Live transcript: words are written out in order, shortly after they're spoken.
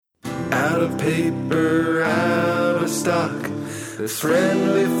out of paper, out of stock. There's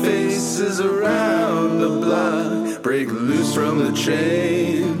friendly faces around the block. Break loose from the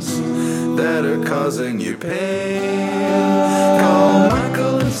chains that are causing you pain. Call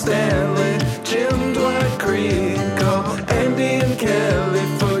Michael and Stanley, Jim, Dwight, Creed. Call Andy and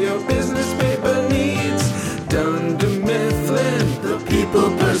Kelly for your business paper needs. Dunder Mifflin, the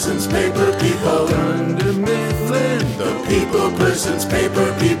people person's paper people. Dunder Mifflin, the people person's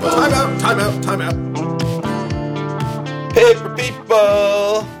paper people. Time out. Paper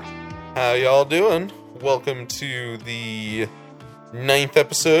people! How y'all doing? Welcome to the 9th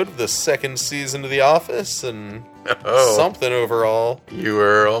episode of the 2nd season of The Office, and something overall. You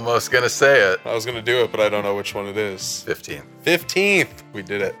were almost going to say it. I was going to do it, but I don't know which one it is. 15th. 15th! We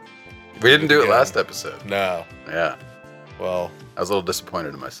did it. We didn't do it last episode. No. Yeah. Well. I was a little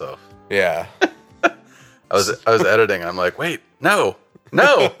disappointed in myself. Yeah. I was editing. I'm like, wait, no.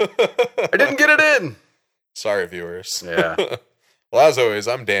 I didn't get it in. Sorry, viewers. Yeah. Well, as always,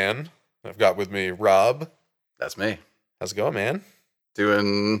 I'm Dan. I've got with me Rob. That's me. How's it going, man?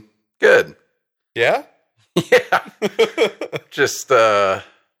 Doing good. Yeah? Yeah. Just,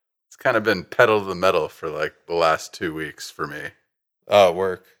 it's kind of been pedal to the metal for like the last 2 weeks for me. Oh,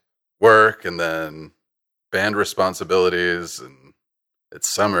 work. Work and then band responsibilities, and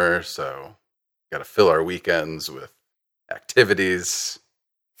it's summer, so got to fill our weekends with activities.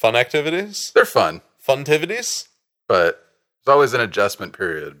 Fun activities? They're fun. Funtivities? But there's always an adjustment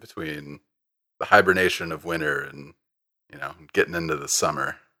period between the hibernation of winter and, getting into the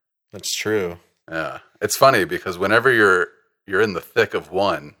summer. That's true. Yeah. It's funny because whenever you're in the thick of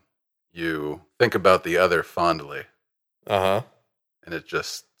one, you think about the other fondly. Uh-huh. And it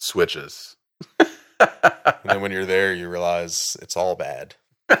just switches. And then when you're there, you realize it's all bad.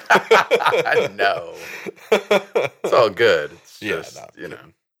 I know. It's all good. It's just,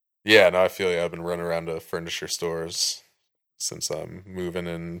 Yeah, no, I feel you. I've been running around to furniture stores since I'm moving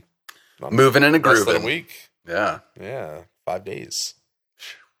in. Moving in a groove. Less than a week. Yeah. Yeah, 5 days.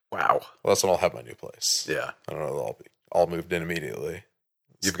 Wow. Well, that's when I'll have my new place. Yeah. I don't know. They'll be all moved in immediately.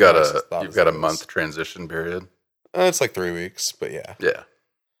 You've got a month transition period. It's like 3 weeks, but yeah. Yeah.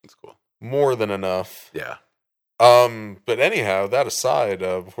 That's cool. More than enough. Yeah. But anyhow, that aside,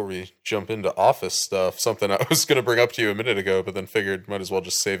 before we jump into office stuff, something I was going to bring up to you a minute ago, but then figured might as well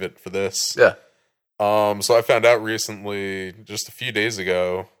just save it for this. Yeah. So I found out recently, just a few days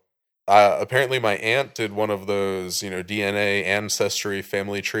ago, apparently my aunt did one of those, DNA ancestry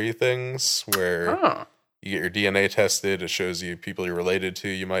family tree things where you get your DNA tested. It shows you people you're related to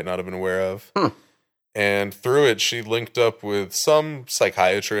you might not have been aware of. And through it, she linked up with some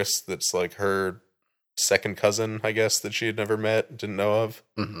psychiatrist that's like her second cousin, I guess, that she had never met, didn't know of.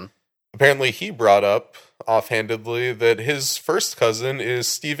 Mm-hmm. Apparently, he brought up offhandedly that his first cousin is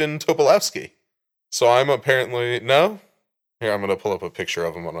Stephen Tobolowsky. So I'm apparently... No? Here, I'm going to pull up a picture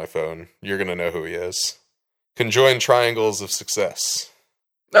of him on my phone. You're going to know who he is. Conjoined triangles of success.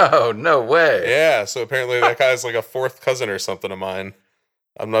 Oh, no way. Yeah, so apparently that guy's like a fourth cousin or something of mine.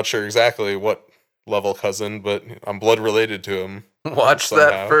 I'm not sure exactly what level cousin, but I'm blood related to him. Watch somehow.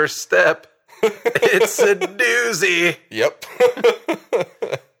 That first step. It's a doozy. Yep.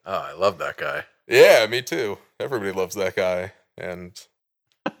 Oh, I love that guy. Yeah, me too. Everybody loves that guy. And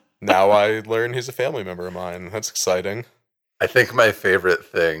now I learn he's a family member of mine. That's exciting. I think my favorite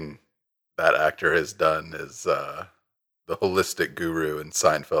thing that actor has done is the holistic guru in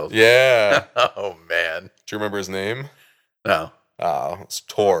Seinfeld. Yeah. Oh, man. Do you remember his name? No. Oh, it's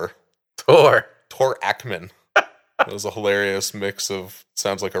Tor. Tor Ackman. It was a hilarious mix of,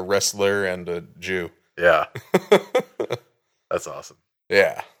 sounds like a wrestler and a Jew. Yeah. That's awesome.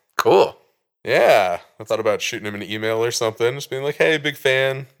 Yeah. Cool. Yeah. I thought about shooting him an email or something. Just being like, hey, big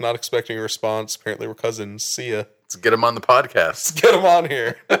fan. Not expecting a response. Apparently we're cousins. See ya. Let's get him on the podcast. Let's get him on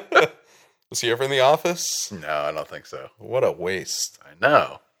here. Was he ever in the office? No, I don't think so. What a waste. I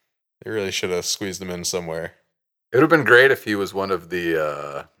know. They really should have squeezed him in somewhere. It would have been great if he was one of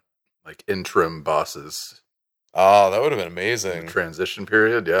the interim bosses. Oh, that would have been amazing. Transition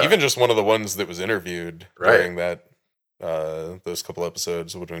period, yeah. Even just one of the ones that was interviewed during that those couple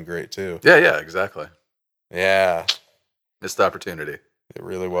episodes would have been great too. Yeah, exactly. Yeah. Missed opportunity. It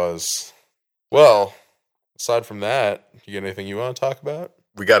really was. Well, aside from that, you got anything you want to talk about?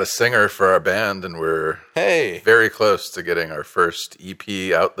 We got a singer for our band, and we're very close to getting our first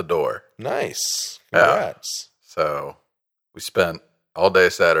EP out the door. Nice. Congrats. Yeah. So we spent all day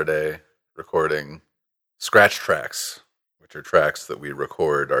Saturday recording scratch tracks, which are tracks that we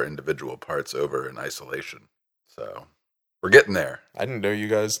record our individual parts over in isolation. So we're getting there. I didn't know you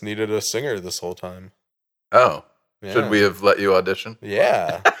guys needed a singer this whole time. Oh, Yeah. Should we have let you audition?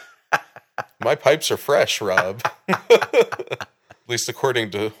 Yeah. My pipes are fresh, Rob. At least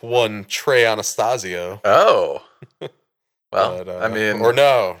according to one Trey Anastasio. Oh. Well, But, I mean... Or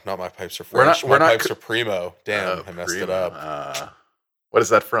no, not my pipes are fresh. We're my not pipes are primo. Damn, I messed it up. What is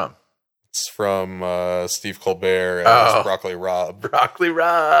that from? It's from Steve Colbert and Broccoli Rob. Broccoli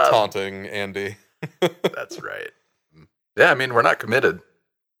Rob. Taunting Andy. That's right. Yeah, I mean, we're not committed.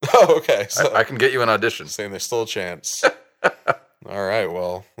 Oh, okay. So I can get you an audition. saying there's still a chance. All right,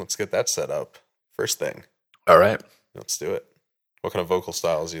 well, let's get that set up. First thing. All right. Let's do it. What kind of vocal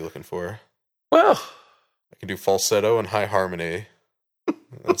styles are you looking for? Well, I can do falsetto and high harmony.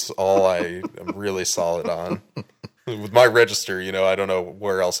 That's all I am really solid on. With my register, I don't know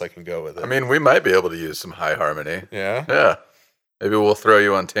where else I can go with it. I mean, we might be able to use some high harmony. Yeah? Yeah. Maybe we'll throw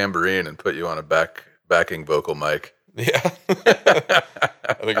you on tambourine and put you on a backing vocal mic. Yeah.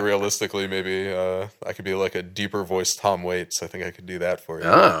 I think realistically, maybe I could be like a deeper voice Tom Waits. I think I could do that for you.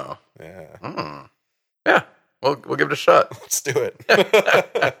 Oh. Yeah. Yeah. We'll give it a shot. Let's do it.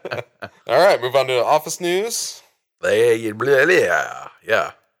 All right, move on to office news. Yeah.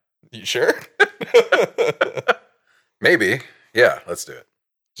 You sure? Maybe. Yeah, let's do it.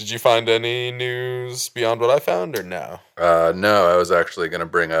 Did you find any news beyond what I found, or no? No, I was actually going to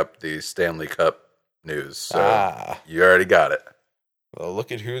bring up the Stanley Cup news. So you already got it. Well,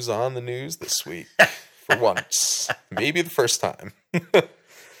 look at who's on the news this week. For once. Maybe the first time.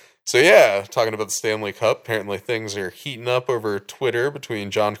 So yeah, talking about the Stanley Cup, apparently things are heating up over Twitter between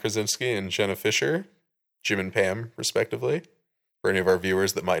John Krasinski and Jenna Fisher, Jim and Pam, respectively. For any of our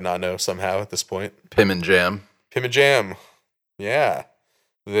viewers that might not know somehow at this point. Pim and Jam. Pim and Jam. Yeah.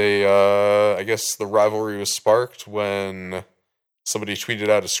 They, I guess the rivalry was sparked when somebody tweeted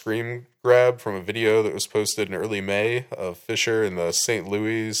out a screen grab from a video that was posted in early May of Fisher in the St.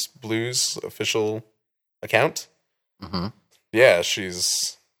 Louis Blues official account. Mm-hmm. Yeah,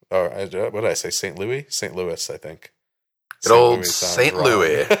 she's... Oh, what did I say? St. Louis? St. Louis, I think. Good old St.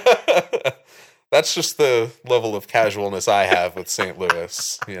 Louis. That's just the level of casualness I have with St.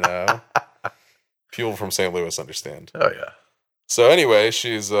 Louis, People from St. Louis understand. Oh, yeah. So anyway,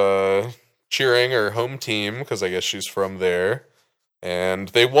 she's cheering her home team, because I guess she's from there. And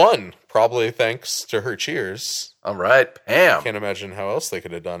they won, probably thanks to her cheers. All right, Pam. Can't imagine how else they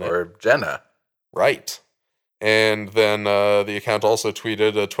could have done it. Or Jenna. Right. And then the account also tweeted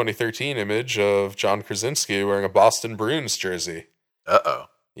a 2013 image of John Krasinski wearing a Boston Bruins jersey. Uh-oh.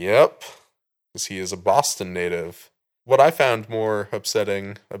 Yep. Because he is a Boston native. What I found more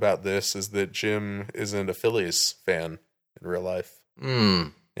upsetting about this is that Jim isn't a Phillies fan in real life.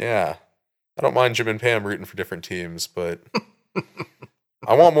 Yeah. I don't mind Jim and Pam rooting for different teams, but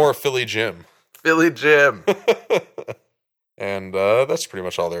I want more Philly Jim. Philly Jim. And that's pretty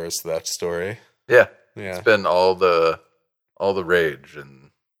much all there is to that story. Yeah. Yeah. It's been all the rage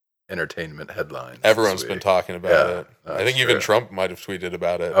and entertainment headlines. Everyone's been talking about it. I think even true. Trump might have tweeted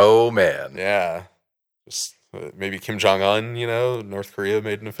about it. Oh, man. Yeah. Just maybe Kim Jong-un, North Korea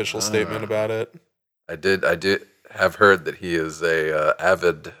made an official statement about it. I did have heard that he is a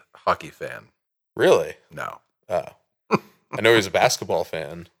avid hockey fan. Really? No. Oh. I know he's a basketball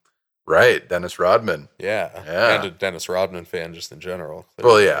fan. Right, Dennis Rodman. Yeah. And a Dennis Rodman fan just in general.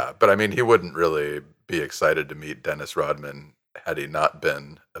 Clearly. Well, yeah, but I mean, he wouldn't really be excited to meet Dennis Rodman had he not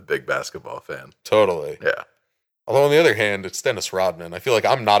been a big basketball fan. Totally. Yeah. Although, on the other hand, it's Dennis Rodman. I feel like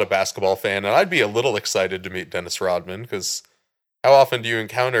I'm not a basketball fan, and I'd be a little excited to meet Dennis Rodman, because how often do you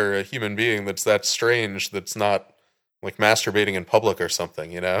encounter a human being that's that strange, that's not, like, masturbating in public or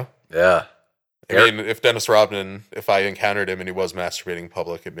something, Yeah. I mean, if Dennis Rodman, if I encountered him and he was masturbating in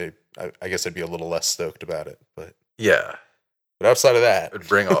public, I guess I'd be a little less stoked about it. But yeah. But outside of that... It would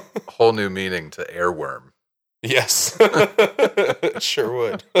bring a whole new meaning to airworm. Yes. It sure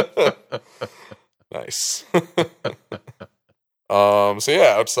would. Nice. So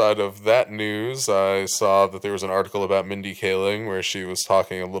yeah, outside of that news, I saw that there was an article about Mindy Kaling where she was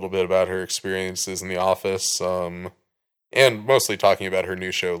talking a little bit about her experiences in the office, and mostly talking about her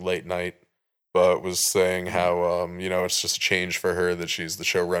new show, Late Night, but was saying how, it's just a change for her that she's the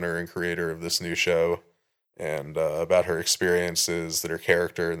showrunner and creator of this new show, and about her experiences that her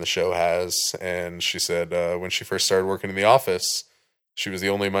character in the show has. And she said when she first started working in the office, she was the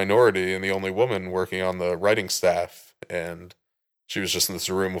only minority and the only woman working on the writing staff, and she was just in this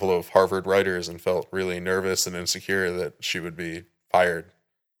room full of Harvard writers and felt really nervous and insecure that she would be fired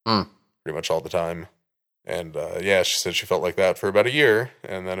pretty much all the time. And she said she felt like that for about a year,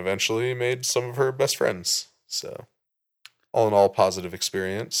 and then eventually made some of her best friends. So, all in all, positive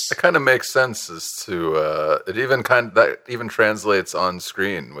experience. It kind of makes sense as to that even translates on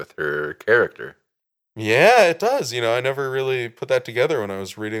screen with her character. Yeah, it does. I never really put that together when I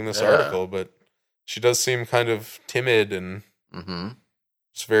was reading this Yeah. article, but she does seem kind of timid and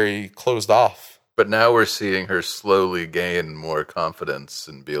just very closed off. But now we're seeing her slowly gain more confidence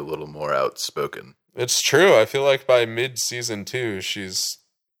and be a little more outspoken. It's true. I feel like by mid-season 2, she's,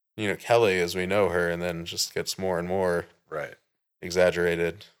 Kelly as we know her, and then just gets more and more Right.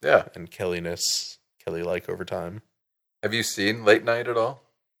 exaggerated. Yeah. And Kelly-like over time. Have you seen Late Night at all?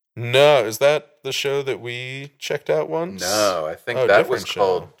 No, is that the show that we checked out once? No, I think Oh, that was different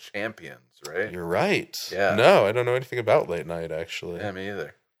called show. Champions, right? You're right. Yeah. No, I don't know anything about Late Night, actually. Yeah, me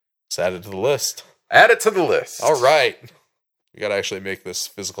either. Let's add it to the list. Add it to the list. All right. We got to actually make this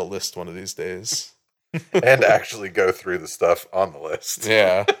physical list one of these days. And actually go through the stuff on the list.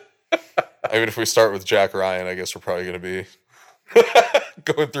 Yeah. I mean, if we start with Jack Ryan, I guess we're probably going to be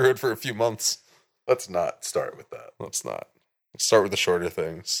going through it for a few months. Let's not start with that. Let's not. Let's start with the shorter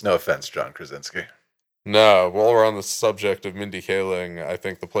things. No offense, John Krasinski. No, while we're on the subject of Mindy Kaling, I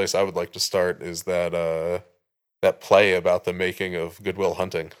think the place I would like to start is that play about the making of Good Will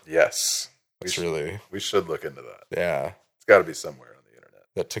Hunting. Yes. We should look into that. Yeah. It's got to be somewhere on the internet.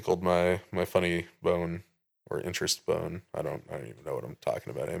 That tickled my funny bone or interest bone. I don't even know what I'm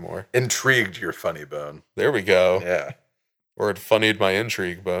talking about anymore. Intrigued your funny bone. There we go. Yeah. Or it funnied my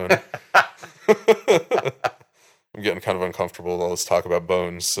intrigue bone. I'm getting kind of uncomfortable with all this talk about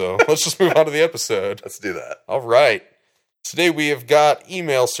bones, so let's just move on to the episode. Let's do that. All right. Today we have got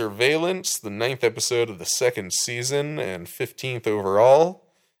Email Surveillance, the 9th episode of the 2nd season and 15th overall.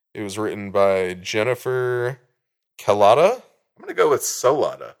 It was written by Jennifer Kalata. I'm going to go with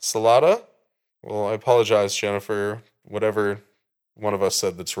Solata. Salata? Well, I apologize, Jennifer. Whatever one of us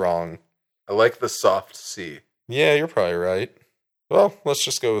said that's wrong. I like the soft C. Yeah, you're probably right. Well, let's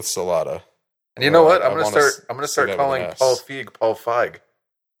just go with Salata. And you know what? I'm I going wanna to start say that calling with an S. Paul Feig Paul Feig.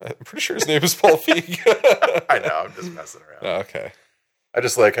 I'm pretty sure his name is Paul Feig. I know, I'm just messing around. Oh, okay. I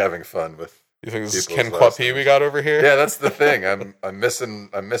just like having fun with. You think this is people's Ken last Quapi we names. got over here? Yeah, that's the thing. I'm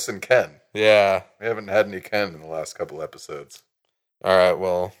missing Ken. Yeah. We haven't had any Ken in the last couple episodes. All right,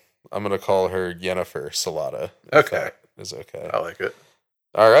 well, I'm going to call her Yennefer Salata. Okay. Is okay. I like it.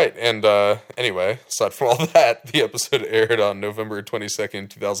 All right, and anyway, aside from all that, the episode aired on November 22nd,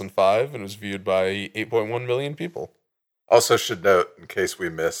 2005, and was viewed by 8.1 million people. Also should note, in case we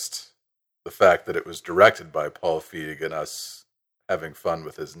missed, the fact that it was directed by Paul Feig and us having fun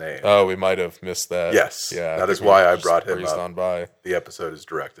with his name. Oh, we might have missed that. Yes, Yeah. that I is think why we I just brought him breezed up. on by The episode is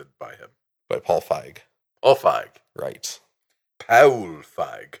directed by him. Paul Feig. Paul Feig. Right. Paul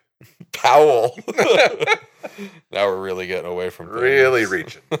Feig. Powell. Now we're really getting away from things. Really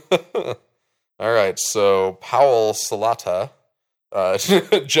reaching. All right, so Powell Salata,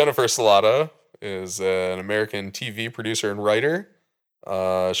 Jennifer Salata, is an American TV producer and writer.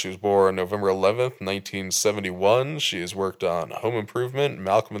 She was born November 11th, 1971. She has worked on Home Improvement,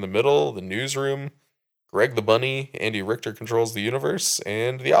 Malcolm in the Middle, The Newsroom, Greg the Bunny, Andy Richter Controls the Universe,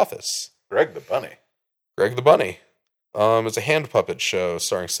 and The Office. Greg the Bunny. Greg the Bunny. It's a hand puppet show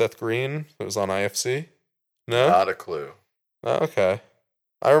starring Seth Green. It was on IFC. No? Not a clue. Oh, okay.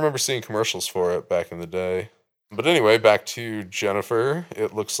 I remember seeing commercials for it back in the day. But anyway, back to Jennifer.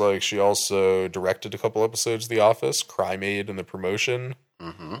 It looks like she also directed a couple episodes of The Office, Crime Aid, and The Promotion.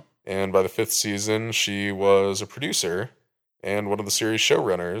 Mm-hmm. And by the 5th season, she was a producer and one of the series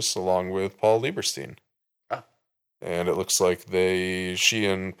showrunners, along with Paul Lieberstein. Ah. And it looks like she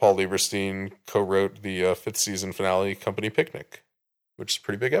and Paul Lieberstein co-wrote the 5th season finale, Company Picnic, which is a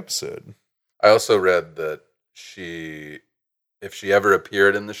pretty big episode. I also read that if she ever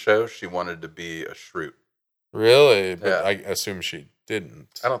appeared in the show, she wanted to be a shrew. Really? But Yeah. I assume she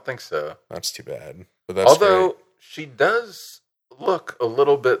didn't. I don't think so. That's too bad. But that's Although great. she does look a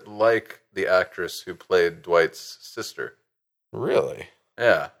little bit like the actress who played Dwight's sister. Really?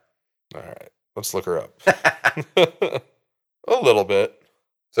 Yeah. All right. Let's look her up. A little bit.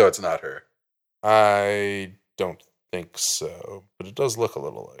 So it's not her. I don't think so, but it does look a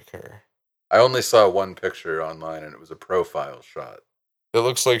little like her. I only saw one picture online and it was a profile shot. It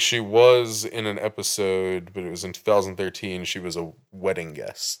looks like she was in an episode, but it was in 2013. She was a wedding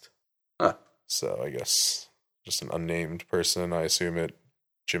guest. Huh. So I guess just an unnamed person, I assume, at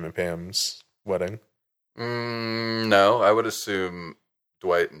Jim and Pam's wedding. No, I would assume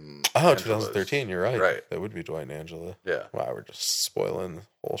Dwight and Oh, Angela's. 2013, you're right. Right. That would be Dwight and Angela. Yeah. Wow, we're just spoiling the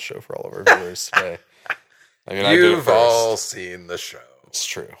whole show for all of our viewers today. I mean, I did it You've first. all seen the show. It's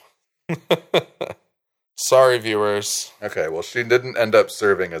true. Sorry, viewers. Okay, well, she didn't end up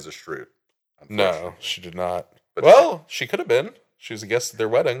serving as a shrew. No, she did not. But Well, she could have been. She was a guest at their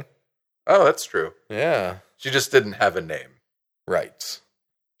wedding. Oh, that's true. Yeah. She just didn't have a name. Right.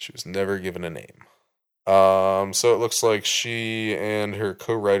 She was never given a name. So it looks like she and her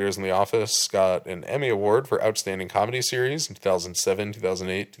co-writers in The Office got an Emmy Award for Outstanding Comedy Series in 2007,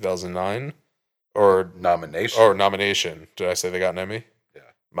 2008, 2009. Or nomination. Did I say they got an Emmy? Yeah.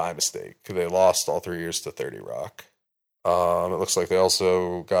 My mistake. They lost all 3 years to 30 Rock. It looks like they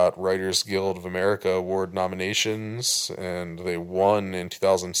also got Writers Guild of America Award nominations, and they won in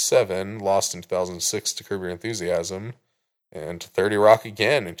 2007, lost in 2006 to Curb Your Enthusiasm, and to 30 Rock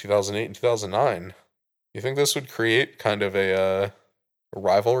again in 2008 and 2009. You think this would create kind of a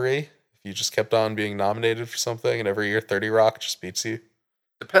rivalry if you just kept on being nominated for something and every year 30 Rock just beats you?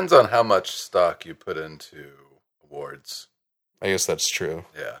 Depends on how much stock you put into awards. I guess that's true.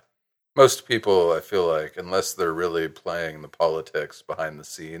 Yeah. Most people, I feel like, unless they're really playing the politics behind the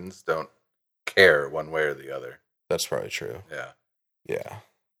scenes, don't care one way or the other. That's probably true. Yeah. Yeah.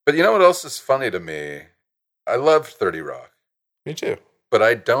 But you know what else is funny to me? I loved 30 Rock. Me too. But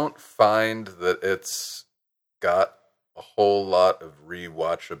I don't find that it's got a whole lot of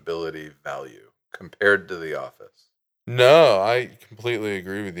rewatchability value compared to The Office. No, I completely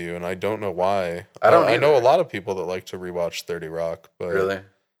agree with you, and I don't know why. I know a lot of people that like to rewatch 30 Rock, but really?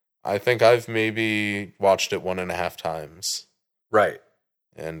 I think I've maybe watched it 1.5 times. Right.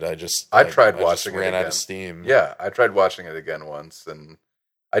 And I tried watching it ran again. Out of steam. Yeah, I tried watching it again once, and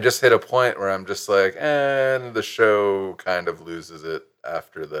I just hit a point where I'm just like, and the show kind of loses it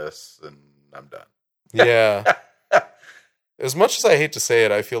after this, and I'm done. Yeah. As much as I hate to say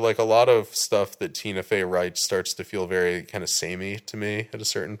it, I feel like a lot of stuff that Tina Fey writes starts to feel very kind of samey to me at a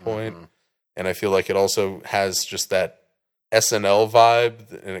certain point. Mm-hmm. And I feel like it also has just that SNL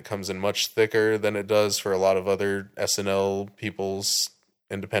vibe, and it comes in much thicker than it does for a lot of other SNL people's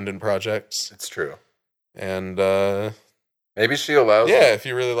independent projects. It's true. And maybe she allows... Yeah, if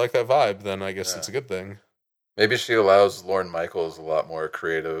you really like that vibe, then I guess it's a good thing. Maybe she allows Lorne Michaels a lot more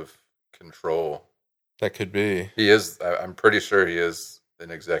creative control. That could be. He is. I'm pretty sure he is an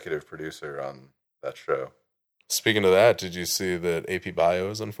executive producer on that show. Speaking of that, did you see that AP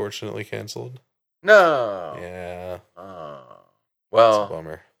Bio is unfortunately canceled? No. Yeah. Well, it's a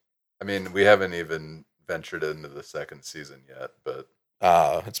bummer. I mean, we haven't even ventured into the second season yet, but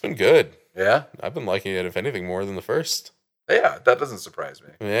it's been good. Yeah, I've been liking it, if anything, more than the first. Yeah, that doesn't surprise me.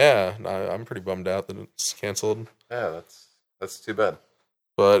 Yeah, I'm pretty bummed out that it's canceled. Yeah, that's too bad.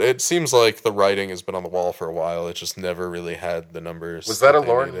 But it seems like the writing has been on the wall for a while. It just never really had the numbers. Was that a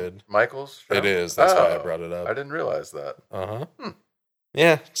Lorne Michaels show? It is. That's why I brought it up. I didn't realize that.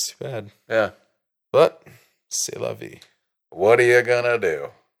 Yeah, it's too bad. Yeah. But, c'est la vie. What are you gonna do?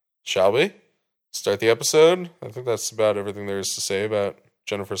 Shall we start the episode? I think that's about everything there is to say about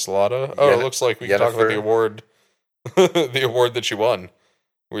Jennifer Salata. Oh, it looks like we can talk about the award. The award that she won.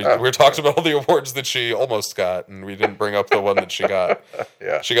 We talked about all the awards that she almost got, and we didn't bring up the one that she got.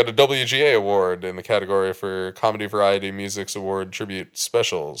 Yeah. She got a WGA award in the category for Comedy Variety Music's Award Tribute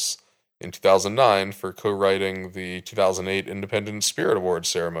Specials in 2009 for co-writing the 2008 Independent Spirit Awards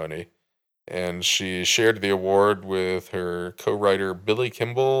ceremony. And she shared the award with her co-writer Billy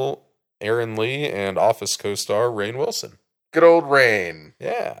Kimball, Aaron Lee, and Office co-star Rainn Wilson. Good old Rainn.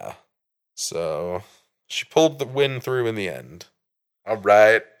 Yeah. So she pulled the win through in the end. All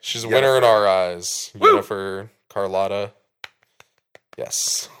right. She's a winner in our eyes. Woo! Jennifer Carlotta.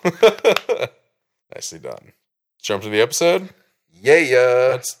 Yes. Nicely done. Let's jump to the episode? Yeah.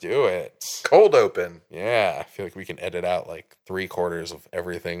 Let's do it. Cold open. Yeah. I feel like we can edit out like 3/4 of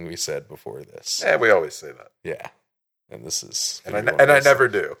everything we said before this. Yeah, we always say that. Yeah. And this is... And I never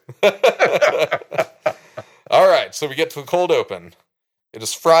do. All right. So we get to the cold open. It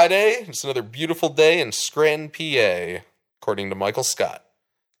is Friday. It's another beautiful day in Scranton, PA. According to Michael Scott.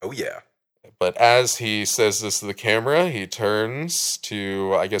 Oh, yeah. But as he says this to the camera, he turns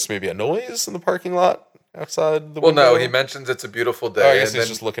to, I guess, maybe a noise in the parking lot outside the window. Well, no, he mentions it's a beautiful day. Oh, I guess he's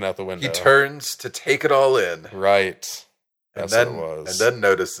just looking out the window. He turns to take it all in. Right. That's what it was. And then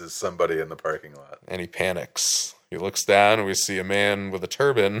notices somebody in the parking lot. And he panics. He looks down, and we see a man with a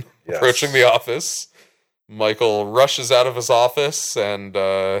turban approaching the office. Michael rushes out of his office, and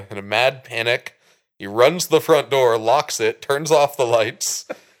in a mad panic... He runs to the front door, locks it, turns off the lights,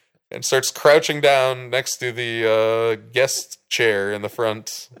 and starts crouching down next to the guest chair in the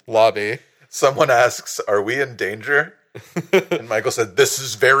front lobby. Someone asks, "Are we in danger?" And Michael said, "This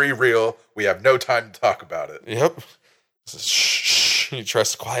is very real. We have no time to talk about it." Yep. Shh. He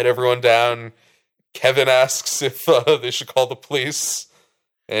tries to quiet everyone down. Kevin asks if they should call the police,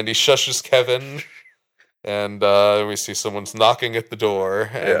 and he shushes Kevin. And we see someone's knocking at the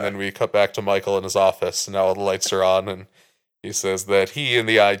door, and then we cut back to Michael in his office, and now all the lights are on, and he says that he and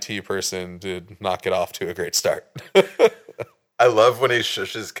the IT person did not get off to a great start. I love when he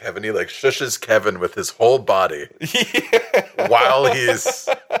shushes Kevin. He like shushes Kevin with his whole body while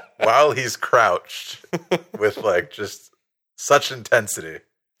he's crouched with like just such intensity.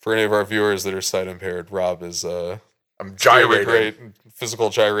 For any of our viewers that are sight impaired, Rob is I'm gyrating. Great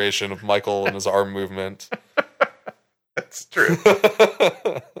physical gyration of Michael and his arm movement. That's true.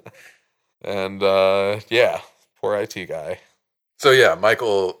 And yeah, poor IT guy. So yeah,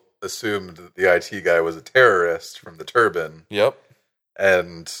 Michael assumed that the IT guy was a terrorist from the turban. Yep.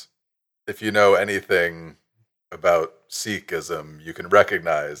 And if you know anything about Sikhism, you can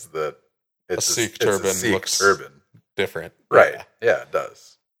recognize that it's a Sikh turban looks turban. Different. Right. Yeah, it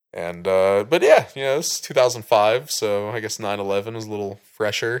does. And but yeah, it's 2005, so I guess 9/11 was a little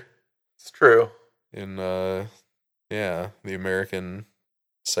fresher. It's true. In the American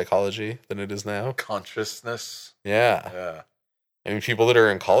psychology than it is now. Consciousness. Yeah. I mean, people that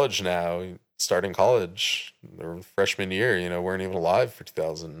are in college now, starting college, their freshman year, weren't even alive for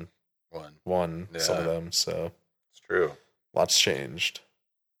 2001, some of them, so. It's true. Lots changed.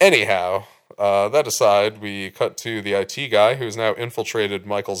 Anyhow, that aside, we cut to the IT guy who's now infiltrated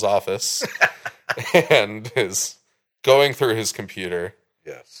Michael's office and is going through his computer.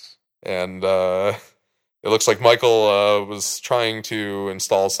 Yes. And it looks like Michael was trying to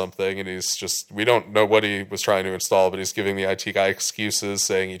install something, and we don't know what he was trying to install, but he's giving the IT guy excuses,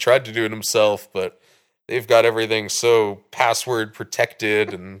 saying he tried to do it himself, but they've got everything so password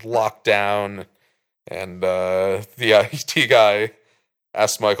protected and locked down. And the IT guy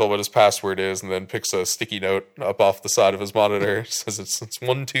asks Michael what his password is, and then picks a sticky note up off the side of his monitor, says it's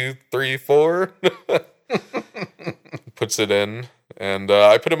 1, 2, 3, 4, puts it in. And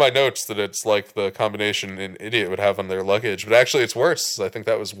I put in my notes that it's like the combination an idiot would have on their luggage, but actually it's worse. I think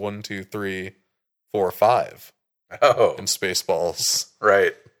that was 1, 2, 3, 4, 5. Oh, in Spaceballs.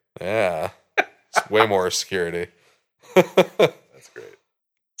 Right. Yeah, it's way more security. That's great.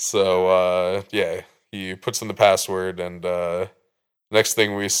 So he puts in the password, and next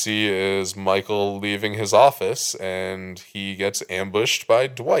thing we see is Michael leaving his office, and he gets ambushed by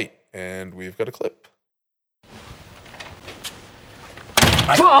Dwight, and we've got a clip.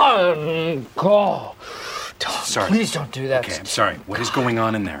 God. Sorry. Please don't do that. Okay, I'm sorry. What is going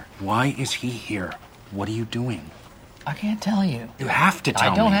on in there? Why is he here? What are you doing? I can't tell you. You have to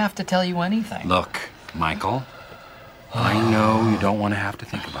tell me. I don't have to tell you anything. Look, Michael, I know you don't want to have to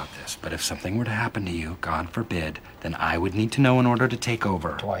think about this, but if something were to happen to you, God forbid, then I would need to know in order to take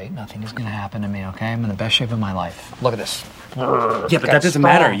over. Dwight, nothing is going to happen to me, okay? I'm in the best shape of my life. Look at this. Yeah, but that doesn't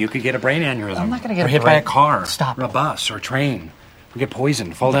matter. You could get a brain aneurysm. I'm not going to get or hit by a car. Stop. Or a bus or a train. Or get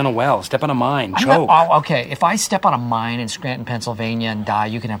poisoned, fall down a well, step on a mine, choke. Okay, if I step on a mine in Scranton, Pennsylvania and die,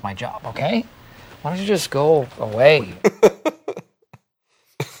 you can have my job, okay? Why don't you just go away?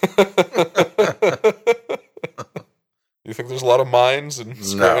 You think there's a lot of mines in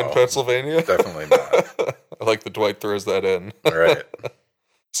Scranton, Pennsylvania? Definitely not. I like that Dwight throws that in. All right.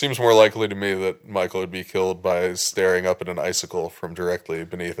 Seems more likely to me that Michael would be killed by staring up at an icicle from directly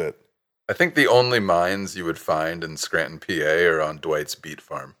beneath it. I think the only mines you would find in Scranton, PA are on Dwight's beet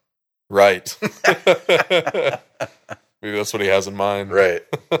farm. Right. Maybe that's what he has in mind. Right.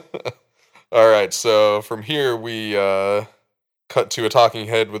 All right, so from here we cut to a talking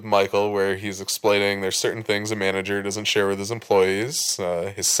head with Michael where he's explaining there's certain things a manager doesn't share with his employees.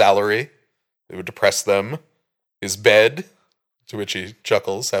 His salary, it would depress them. His bed, to which he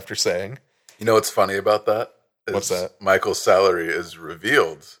chuckles after saying. You know what's funny about that? What's that? Michael's salary is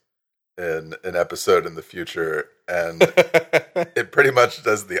revealed in an episode in the future, and it pretty much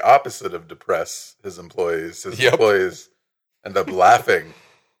does the opposite of depress his employees. His employees end up laughing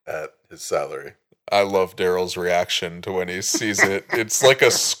at his salary. I love Daryl's reaction to when he sees it. It's like a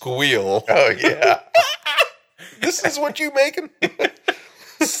squeal. Oh, yeah. This is what you making?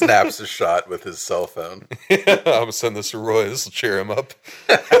 Snaps a shot with his cell phone. Yeah, I'm going to send this to Roy. This will cheer him up.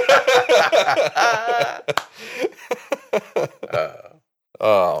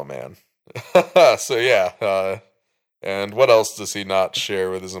 Oh, man. So, yeah. And what else does he not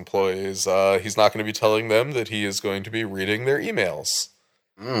share with his employees? He's not going to be telling them that he is going to be reading their emails.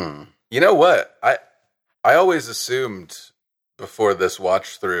 You know what? I always assumed before this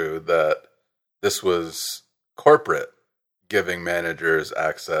watch through that this was corporate giving managers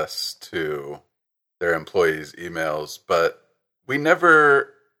access to their employees' emails, but we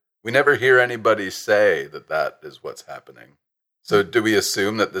never hear anybody say that is what's happening. So do we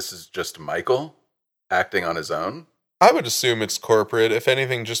assume that this is just Michael acting on his own? I would assume it's corporate, if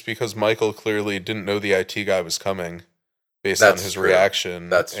anything, just because Michael clearly didn't know the IT guy was coming based on his reaction.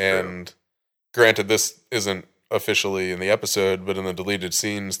 That's true. And granted, this isn't officially in the episode, but in the deleted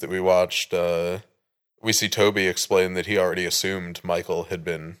scenes that we watched, we see Toby explain that he already assumed Michael had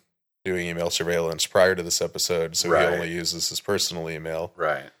been doing email surveillance prior to this episode, so Right. he only uses his personal email.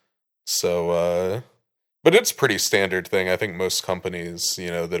 Right. So, but it's a pretty standard thing. I think most companies,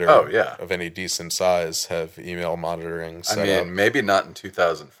 that are of any decent size have email monitoring set up. Maybe not in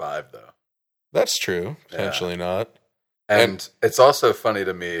 2005, though. That's true. Potentially not. And it's also funny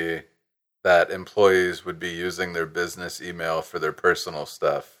to me that employees would be using their business email for their personal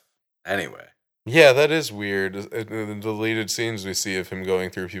stuff anyway. Yeah, that is weird. In the deleted scenes we see of him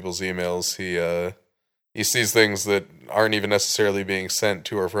going through people's emails, he sees things that aren't even necessarily being sent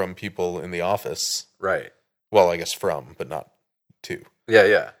to or from people in the office. Right. Well, I guess from, but not to.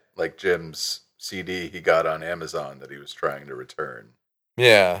 Yeah. Like Jim's CD he got on Amazon that he was trying to return.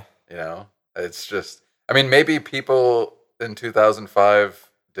 Yeah. It's just, maybe people in 2005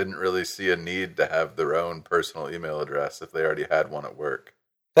 didn't really see a need to have their own personal email address if they already had one at work.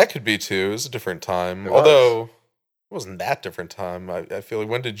 That could be too. It was a different time. It was. Although, it wasn't that different time. I feel like,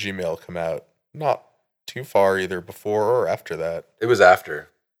 when did Gmail come out? Not too far either before or after that. It was after.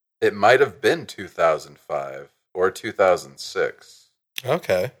 It might have been 2005 or 2006.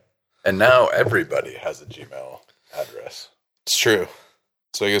 Okay. And now everybody has a Gmail address. It's true.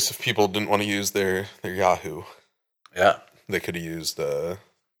 So I guess if people didn't want to use their Yahoo, they could have used their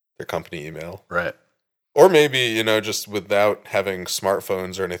company email. Right. Or maybe, just without having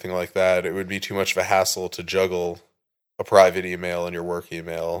smartphones or anything like that, it would be too much of a hassle to juggle a private email and your work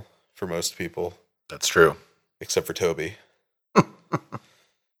email for most people. That's true. Except for Toby.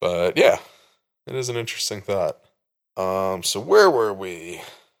 But yeah, it is an interesting thought. So where were we?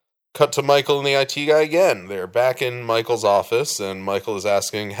 Cut to Michael and the IT guy again. They're back in Michael's office, and Michael is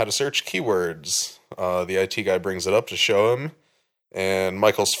asking how to search keywords. The IT guy brings it up to show him. And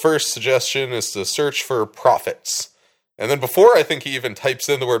Michael's first suggestion is to search for profits. And then before I think he even types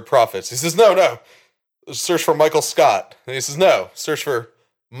in the word profits, he says, no, search for Michael Scott. And he says, no, search for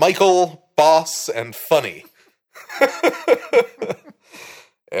Michael, Boss, and Funny.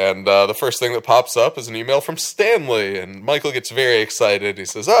 And the first thing that pops up is an email from Stanley. And Michael gets very excited. He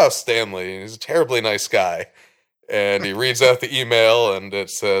says, oh, Stanley, he's a terribly nice guy. And he reads out the email, and it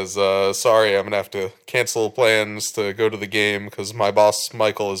says, sorry, I'm going to have to cancel plans to go to the game because my boss,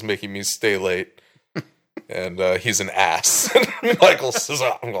 Michael, is making me stay late. And he's an ass. And Michael says,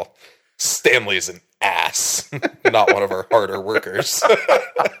 oh, well, Stanley's an ass, not one of our harder workers.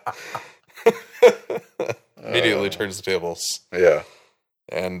 Immediately turns the tables. Yeah.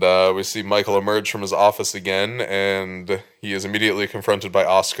 And we see Michael emerge from his office again, and he is immediately confronted by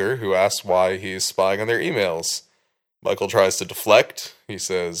Oscar, who asks why he's spying on their emails. Michael tries to deflect. He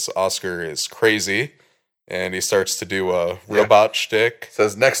says Oscar is crazy, and he starts to do a robot shtick.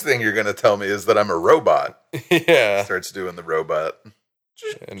 Says, next thing you're going to tell me is that I'm a robot. Yeah. Starts doing the robot.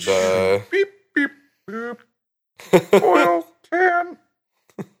 And, beep, beep, boop.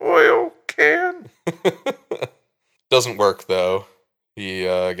 Oil can. Doesn't work, though. He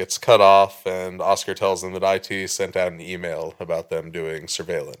gets cut off, and Oscar tells him that IT sent out an email about them doing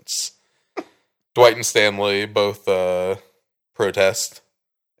surveillance. Dwight and Stanley both protest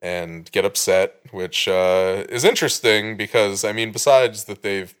and get upset, which is interesting because, besides that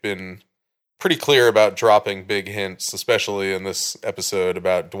they've been pretty clear about dropping big hints, especially in this episode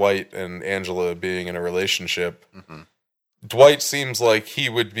about Dwight and Angela being in a relationship, Dwight seems like he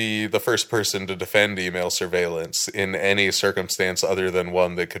would be the first person to defend email surveillance in any circumstance other than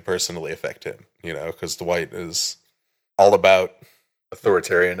one that could personally affect him, because Dwight is all about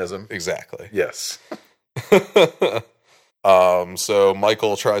authoritarianism. Exactly. Yes. So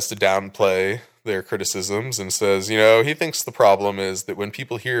Michael tries to downplay their criticisms and says, he thinks the problem is that when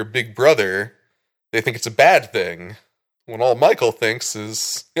people hear Big Brother, they think it's a bad thing. When all Michael thinks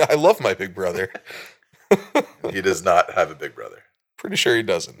is, I love my big brother. He does not have a big brother. Pretty sure he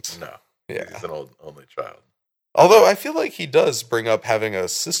doesn't. No. Yeah. He's an only child. Although I feel like he does bring up having a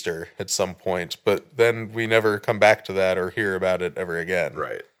sister at some point, but then we never come back to that or hear about it ever again.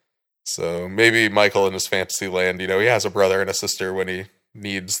 Right. So maybe Michael in his fantasy land, he has a brother and a sister when he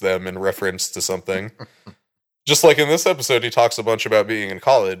needs them in reference to something. Just like in this episode, he talks a bunch about being in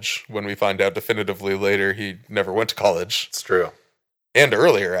college, when we find out definitively later he never went to college. It's true. And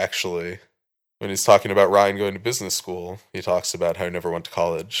earlier, actually, when he's talking about Ryan going to business school, he talks about how he never went to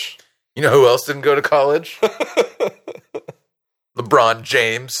college. You know who else didn't go to college? LeBron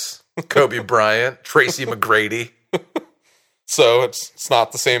James, Kobe Bryant, Tracy McGrady. So it's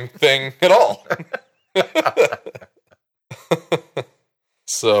not the same thing at all.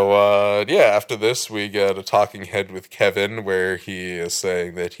 So, after this, we get a talking head with Kevin where he is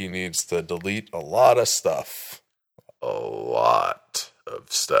saying that he needs to delete a lot of stuff. A lot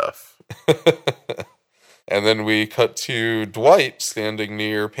of stuff. And then we cut to Dwight standing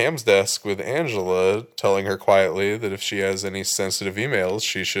near Pam's desk with Angela, telling her quietly that if she has any sensitive emails,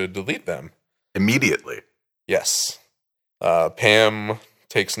 she should delete them. Immediately. Yes. Pam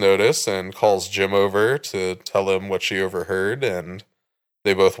takes notice and calls Jim over to tell him what she overheard, and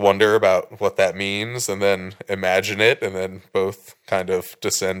they both wonder about what that means, and then imagine it, and then both kind of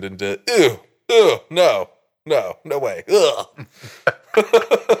descend into, no way,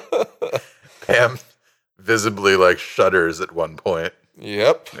 Pam visibly, like, shudders at one point.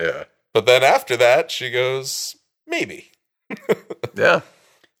 Yep. Yeah. But then after that, she goes, maybe. Yeah.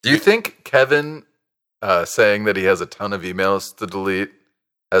 Do you think Kevin saying that he has a ton of emails to delete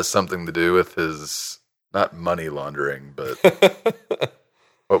has something to do with his, not money laundering, but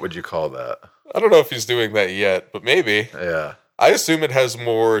what would you call that? I don't know if he's doing that yet, but maybe. Yeah. I assume it has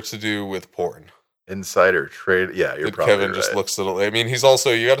more to do with porn. Insider trade. Yeah, you're probably Kevin right. just looks at it. I mean, he's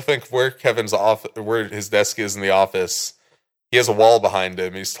also, you got to think where Kevin's office, where his desk is in the office. He has a wall behind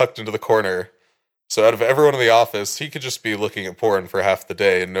him. He's tucked into the corner. So out of everyone in the office, he could just be looking at porn for half the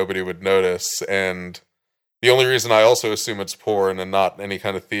day and nobody would notice. And the only reason I also assume it's porn and not any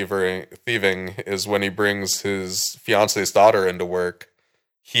kind of thieving is when he brings his fiance's daughter into work.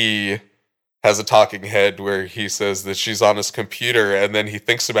 He has a talking head where he says that she's on his computer, and then he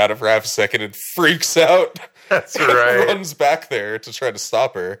thinks about it for half a second and freaks out. That's right. And runs back there to try to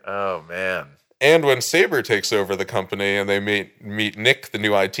stop her. Oh, man. And when Saber takes over the company and they meet Nick, the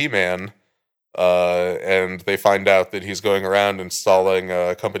new IT man, and they find out that he's going around installing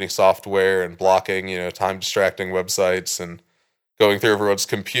company software and blocking, time-distracting websites and going through everyone's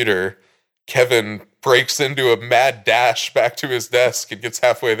computer, Kevin breaks into a mad dash back to his desk and gets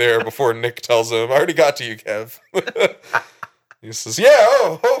halfway there before Nick tells him, I already got to you, Kev. He says,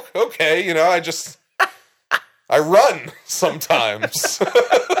 yeah, okay, I run sometimes.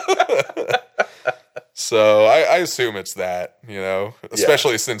 So I assume it's that,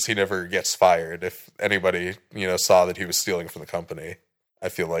 especially since he never gets fired. If anybody, saw that he was stealing from the company, I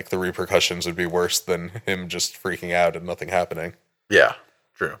feel like the repercussions would be worse than him just freaking out and nothing happening. Yeah,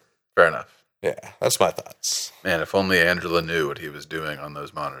 true. Fair enough. Yeah, that's my thoughts. Man, if only Angela knew what he was doing on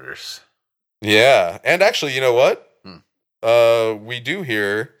those monitors. Yeah, and actually, you know what? We do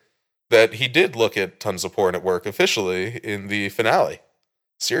hear that he did look at tons of porn at work officially in the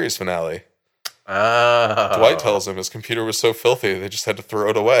series finale. Oh. Dwight tells him his computer was so filthy they just had to throw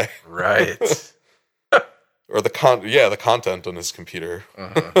it away. Right. Or the content on his computer.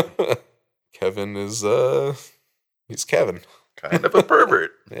 Uh-huh. Kevin is he's Kevin. Kind of a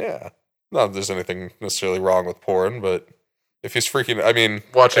pervert. Yeah. Not that there's anything necessarily wrong with porn, but if he's freaking,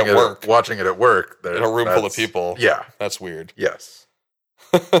 watching at it at work in a room full of people, yeah, that's weird. Yes.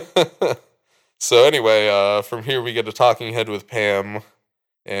 So anyway, from here we get a talking head with Pam,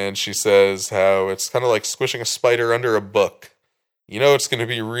 and she says how it's kind of like squishing a spider under a book. It's going to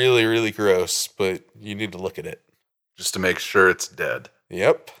be really, really gross, but you need to look at it. Just to make sure it's dead.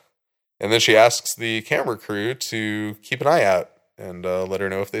 Yep. And then she asks the camera crew to keep an eye out and let her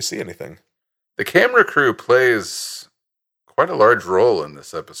know if they see anything. The camera crew plays quite a large role in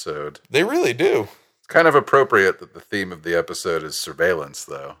this episode. They really do. It's kind of appropriate that the theme of the episode is surveillance,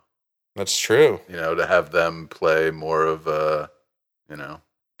 though. That's true. To have them play more of a,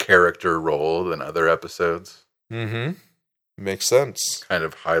 character role than other episodes. Mm-hmm. Makes sense. Kind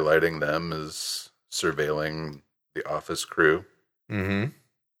of highlighting them as surveilling the office crew. Mm-hmm.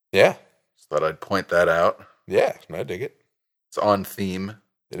 Yeah. Just thought I'd point that out. Yeah, I dig it. It's on theme.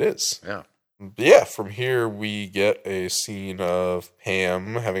 It is. Yeah. Yeah, from here we get a scene of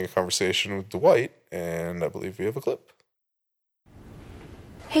Pam having a conversation with Dwight, and I believe we have a clip.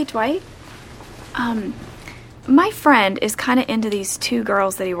 Hey, Dwight. My friend is kind of into these two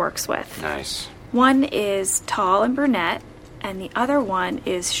girls that he works with. Nice. One is tall and brunette, and the other one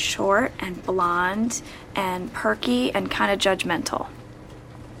is short and blonde and perky and kind of judgmental.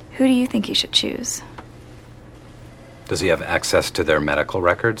 Who do you think he should choose? Does he have access to their medical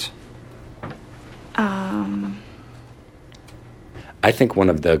records? I think one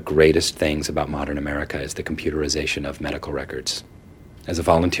of the greatest things about modern America is the computerization of medical records. As a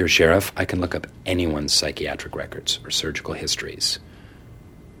volunteer sheriff, I can look up anyone's psychiatric records or surgical histories.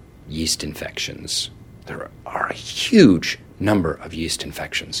 Yeast infections. There are a huge number of yeast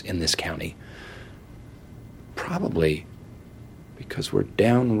infections in this county. Probably because we're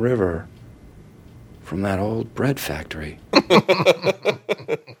downriver from that old bread factory.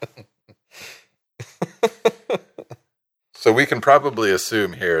 So we can probably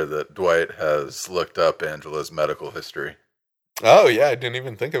assume here that Dwight has looked up Angela's medical history. Oh, yeah, I didn't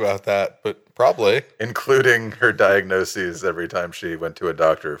even think about that, but probably. Including her diagnoses every time she went to a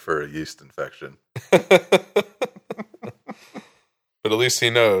doctor for a yeast infection. But at least he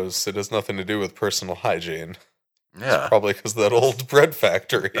knows it has nothing to do with personal hygiene. Yeah. Probably because of that old bread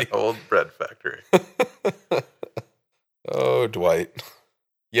factory. Old bread factory. Oh, Dwight.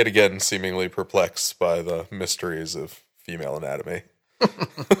 Yet again, seemingly perplexed by the mysteries of female anatomy.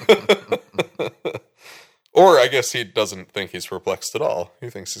 Or I guess he doesn't think he's perplexed at all. He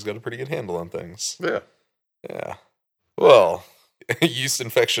thinks he's got a pretty good handle on things. Yeah. Yeah. Well, yeast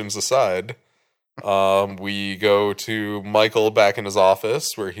infections aside, we go to Michael back in his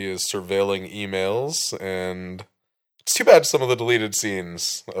office where he is surveilling emails, and it's too bad some of the deleted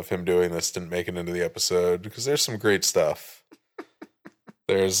scenes of him doing this didn't make it into the episode, because there's some great stuff.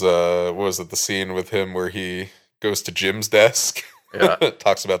 There's, what was it, the scene with him where he goes to Jim's desk, Yeah.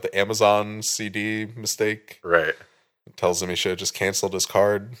 talks about the Amazon CD mistake, Right. tells him he should have just canceled his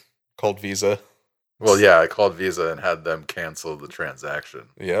card, called Visa. Well, yeah, I called Visa and had them cancel the transaction.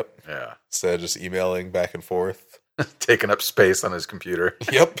 Yep. Yeah. Instead of just emailing back and forth. Taking up space on his computer.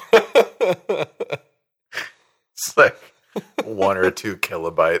 Yep. It's like 1 or 2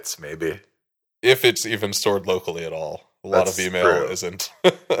 kilobytes, maybe. If it's even stored locally at all. A lot That's of email true. isn't.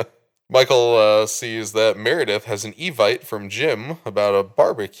 Michael sees that Meredith has an evite from Jim about a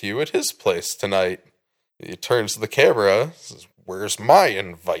barbecue at his place tonight. He turns to the camera, says, "Where's my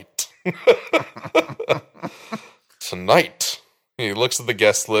invite?" Tonight. He looks at the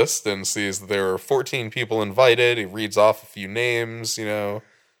guest list and sees that there are 14 people invited. He reads off a few names,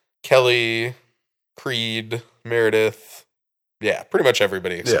 Kelly, Creed, Meredith. Yeah, pretty much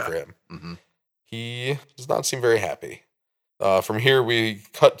everybody except for him. Mm-hmm. He does not seem very happy. From here, we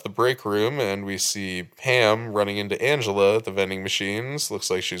cut to the break room, and we see Pam running into Angela at the vending machines. Looks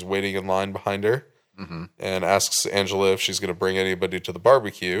like she's waiting in line behind her, and asks Angela if she's going to bring anybody to the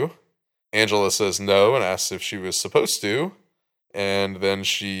barbecue. Angela says no and asks if she was supposed to, and then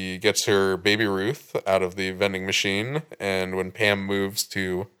she gets her baby Ruth out of the vending machine, and when Pam moves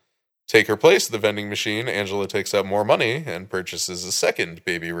to take her place at the vending machine, Angela takes out more money and purchases a second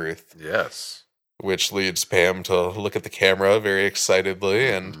baby Ruth. Yes. Which leads Pam to look at the camera very excitedly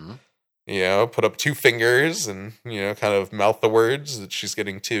and, put up 2 fingers and, kind of mouth the words that she's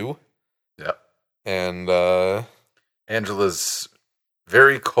getting 2. Yep. And, Angela's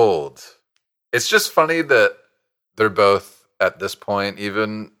very cold. It's just funny that they're both, at this point,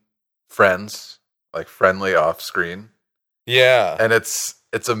 even friends, like friendly off screen. yeah. And it's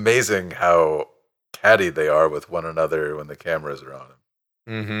amazing how catty they are with one another when the cameras are on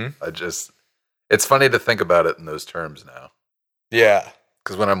them. Mm-hmm. It's funny to think about it in those terms now. Yeah.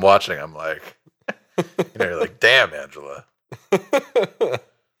 Because when I'm watching, I'm like, you're like, damn, Angela.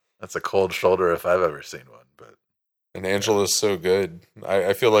 That's a cold shoulder if I've ever seen one. But And Angela's so good.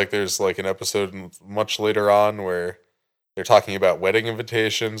 I feel like there's like an episode much later on where they're talking about wedding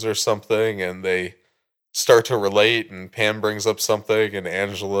invitations or something, and they start to relate, and Pam brings up something, and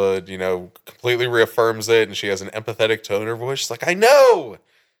Angela, completely reaffirms it, and she has an empathetic tone in her voice. She's like, I know!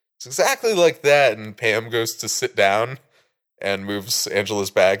 It's exactly like that. And Pam goes to sit down and moves Angela's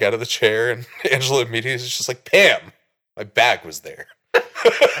bag out of the chair, and Angela immediately is just like, Pam, my bag was there.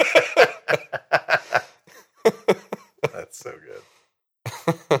 that's so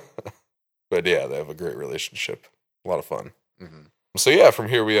good. But yeah, they have a great relationship. A lot of fun. So yeah, from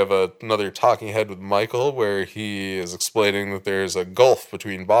here we have another talking head with Michael where he is explaining that there's a gulf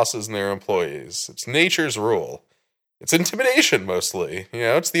between bosses and their employees. It's nature's rule. It's intimidation mostly.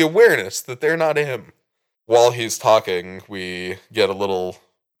 It's the awareness that they're not him. While he's talking, we get a little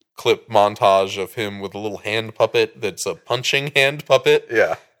clip montage of him with a little hand puppet that's a punching hand puppet.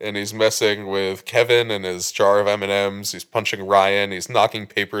 Yeah. And he's messing with Kevin and his jar of M&Ms. He's punching Ryan. He's knocking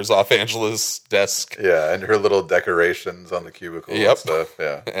papers off Angela's desk. Yeah, and her little decorations on the cubicle and stuff.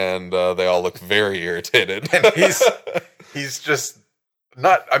 Yeah. And they all look very irritated. And he's just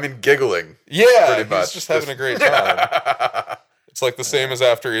giggling. Yeah, pretty much. he's just having a great time. It's like the same as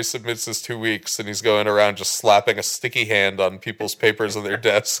after he submits his 2 weeks and he's going around just slapping a sticky hand on people's papers on their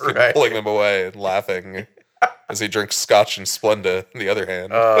desk and Right. pulling them away and laughing as he drinks scotch and Splenda in the other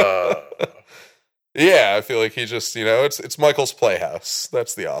hand. Yeah, I feel like he just, it's Michael's Playhouse.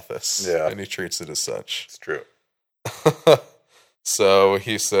 That's the office. Yeah. And he treats it as such. It's true. So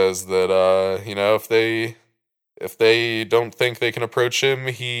he says that, if they don't think they can approach him,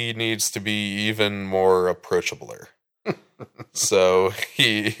 he needs to be even more approachabler. So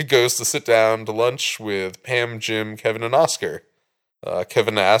he goes to sit down to lunch with Pam, Jim, Kevin, and Oscar.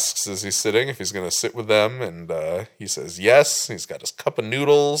 Kevin asks as he's sitting if he's going to sit with them, and he says yes. He's got his cup of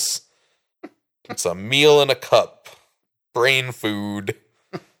noodles. It's a meal in a cup. brain food.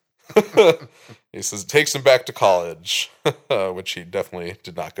 He says it takes him back to college, which he definitely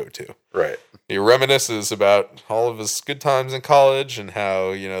did not go to. Right. He reminisces about all of his good times in college and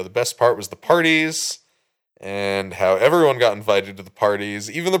how, the best part was the parties and how everyone got invited to the parties,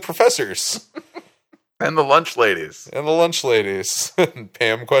 even the professors. And the lunch ladies. And the lunch ladies. And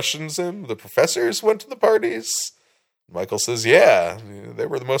Pam questions him. The professors went to the parties? Michael says, yeah, they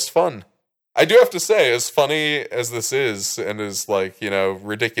were the most fun. I do have to say, as funny as this is, and as,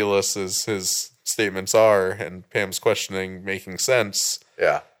 ridiculous as his statements are, and Pam's questioning making sense.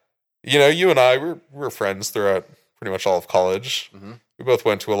 Yeah. You and I, we're friends throughout pretty much all of college. Mm-hmm. We both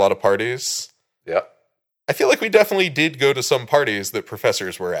went to a lot of parties. Yeah. I feel like we definitely did go to some parties that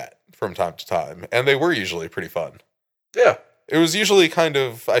professors were at from time to time, and they were usually pretty fun. Yeah. It was usually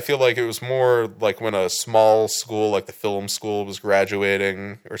I feel like it was more like when a small school, like the film school, was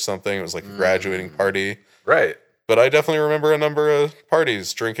graduating or something. It was like a graduating party. Right. But I definitely remember a number of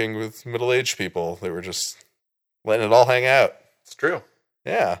parties drinking with middle-aged people. They were just letting it all hang out. It's true.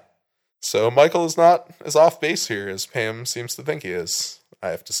 Yeah. So Michael is not as off base here as Pam seems to think he is, I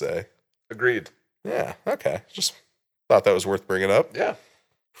have to say. Agreed. Yeah, okay. Just thought that was worth bringing up. Yeah.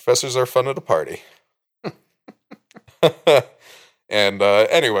 Professors are fun at a party. And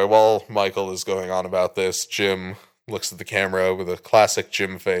anyway, while Michael is going on about this, Jim looks at the camera with a classic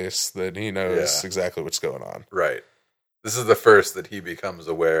Jim face that he knows exactly what's going on. Right. This is the first that he becomes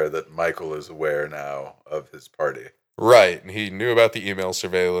aware that Michael is aware now of his party. Right. He knew about the email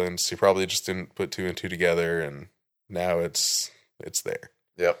surveillance. He probably just didn't put two and two together, and now it's there.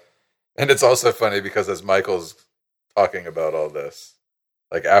 Yep. And it's also funny because as Michael's talking about all this,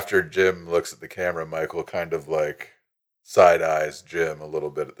 like after Jim looks at the camera, Michael kind of like side eyes Jim a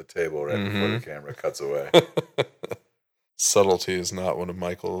little bit at the table right before the camera cuts away. Subtlety is not one of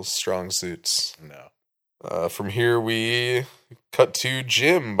Michael's strong suits. No. From here, we cut to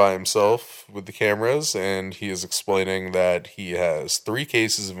Jim by himself with the cameras, and he is explaining that he has 3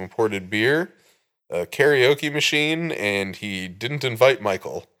 cases of imported beer, a karaoke machine, and he didn't invite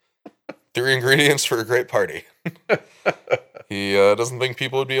Michael. 3 ingredients for a great party. He doesn't think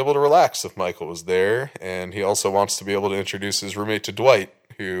people would be able to relax if Michael was there, and he also wants to be able to introduce his roommate to Dwight,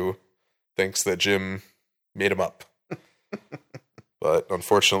 who thinks that Jim made him up. But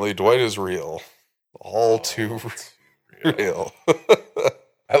unfortunately, Dwight is real. All too real.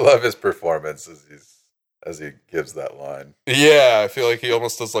 I love his performance as he gives that line. Yeah, I feel like he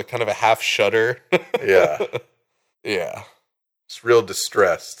almost does like kind of a half shudder. Yeah. Yeah. It's real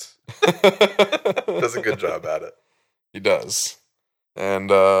distressed. Does a good job at it. He does. And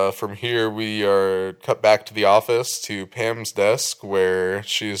from here, we are cut back to the office, to Pam's desk, where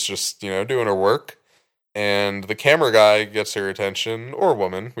she's just, doing her work. And the camera guy gets her attention, or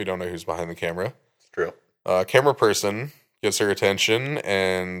woman. We don't know who's behind the camera. It's true. Camera person gets her attention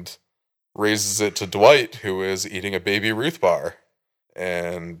and raises it to Dwight, who is eating a Baby Ruth bar.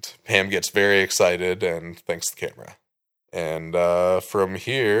 And Pam gets very excited and thanks the camera. And from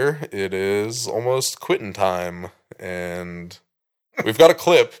here, it is almost quitting time. And we've got a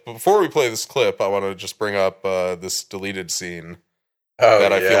clip. But before we play this clip, I want to just bring up this deleted scene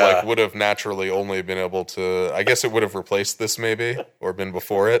that I feel like would have naturally only been able to... I guess it would have replaced this maybe, or been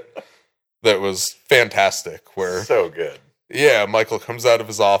before it. That was fantastic. Where so good. Yeah, Michael comes out of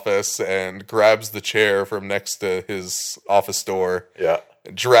his office and grabs the chair from next to his office door. Yeah.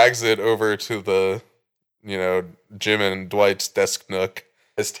 Drags it over to the... Jim and Dwight's desk nook.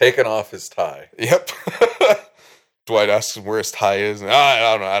 Has taken off his tie. Yep. Dwight asks him where his tie is. And,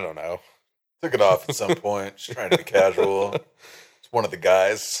 I don't know. Took it off at some point. Just trying to be casual. It's one of the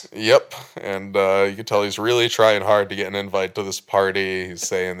guys. Yep. And you can tell he's really trying hard to get an invite to this party. He's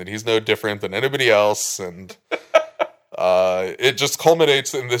saying that he's no different than anybody else. And it just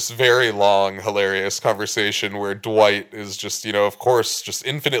culminates in this very long, hilarious conversation where Dwight is just, of course, just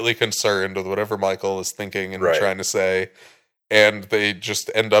infinitely concerned with whatever Michael is thinking and trying to say. And they just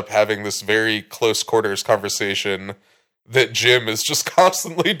end up having this very close quarters conversation that Jim is just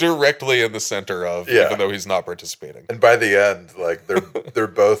constantly directly in the center of, even though he's not participating. And by the end, like they're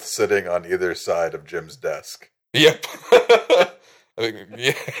both sitting on either side of Jim's desk. Yep.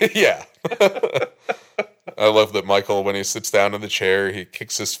 Yeah. I love that Michael, when he sits down in the chair, he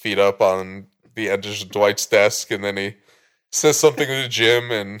kicks his feet up on the edge of Dwight's desk, and then he says something to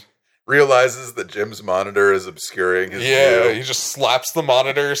Jim and realizes that Jim's monitor is obscuring his view. Yeah, he just slaps the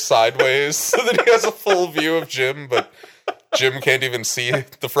monitor sideways so that he has a full view of Jim, but Jim can't even see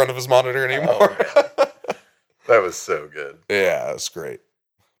the front of his monitor anymore. That was so good. Yeah, it's great.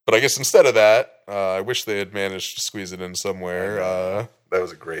 But I guess instead of that, I wish they had managed to squeeze it in somewhere. That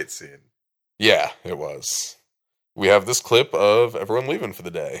was a great scene. Yeah, it was. we have this clip of everyone leaving for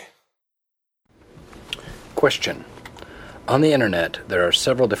the day. Question. On the internet, there are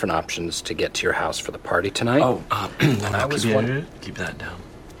several different options to get to your house for the party tonight. And I was wondering... Keep that down.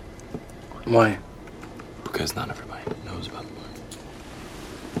 Why? Because not everybody knows about the party.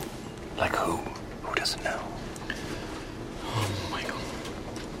 Like who? Who doesn't know? Michael.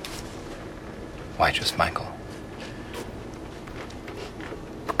 Why just Michael?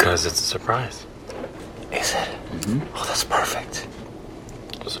 Because it's a surprise. Is it? Mm-hmm. Oh, that's perfect.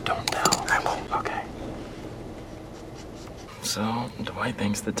 So don't tell. I won't. Okay. So, Dwight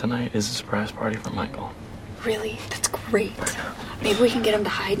thinks that tonight is a surprise party for Michael. Really? That's great. Maybe we can get him to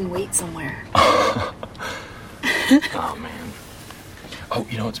hide and wait somewhere. Oh, man. Oh,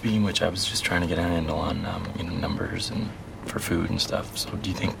 speaking of which, I was just trying to get a handle on, numbers and for food and stuff. So do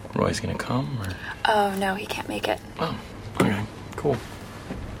you think Roy's going to come, or? Oh, no, he can't make it. Oh, okay. Cool.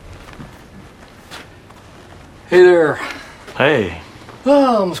 Hey there. Hey.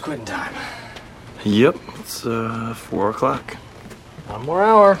 Oh, almost quitting time. Yep, it's 4 o'clock. One more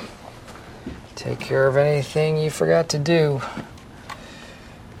hour. Take care of anything you forgot to do.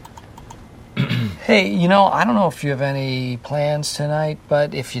 Hey, I don't know if you have any plans tonight,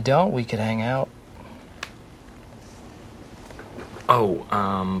 but if you don't, we could hang out. Oh,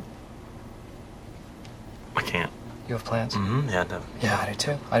 I can't. You have plans? Mm-hmm, yeah, no. Yeah, I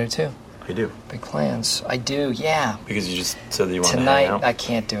do too. You do? Big plans. I do, yeah. Because you just said that you wanted tonight, to hang out? I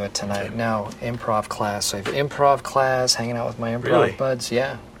can't do it tonight. Okay. No, improv class. So I have improv class, hanging out with my improv buds,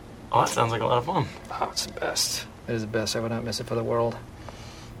 yeah. Oh, that sounds like a lot of fun. Oh, it's the best. It is the best. I would not miss it for the world.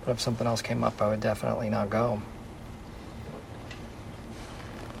 But if something else came up, I would definitely not go.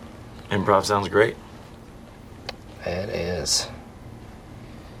 Improv sounds great. It is.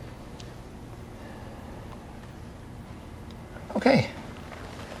 Okay.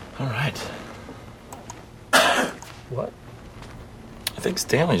 All right. What? I think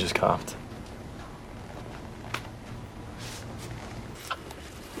Stanley just coughed.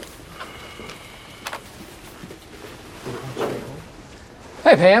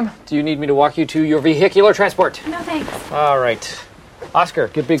 Hey, Pam. Do you need me to walk you to your vehicular transport? No, thanks. All right. Oscar,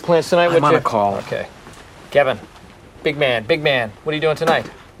 get big plans tonight with you? I'm on a call. Okay. Kevin, big man. What are you doing tonight?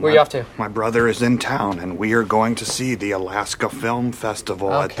 Where are you off to? My brother is in town, and we are going to see the Alaska Film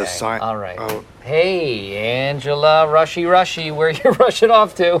Festival at the site. All right. Oh. Hey, Angela, Rushy, where are you rushing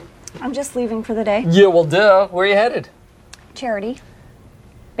off to? I'm just leaving for the day. Yeah, well, duh. Where are you headed? Charity.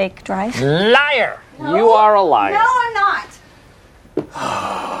 Bake Drive. Liar! No. You are a liar. No, I'm not.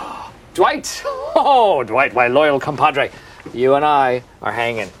 Dwight! Oh, Dwight, my loyal compadre. You and I are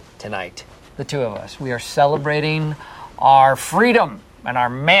hanging tonight. The two of us. We are celebrating our freedom and our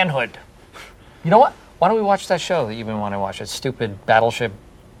manhood. You know what? Why don't we watch that show that you've been wanting to watch? That stupid Battleship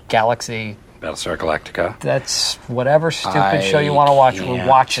Galaxy. Battlestar Galactica. That's whatever stupid show you want to watch. We're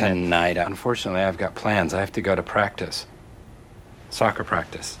watching tonight. Unfortunately, I've got plans. I have to go to practice. Soccer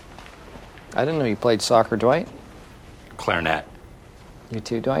practice. I didn't know you played soccer, Dwight. Clarinet. You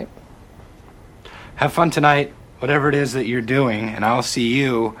too, Dwight? Have fun tonight, whatever it is that you're doing, and I'll see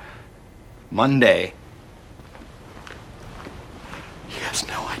you Monday. He has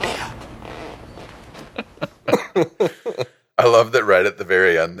no idea. I love that right at the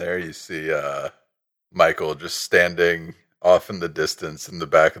very end there, you see Michael just standing off in the distance in the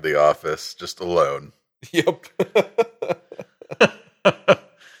back of the office, just alone. Yep. That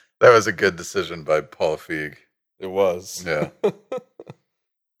was a good decision by Paul Feig. It was. Yeah.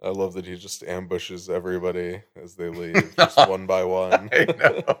 I love that he just ambushes everybody as they leave, just one by one. I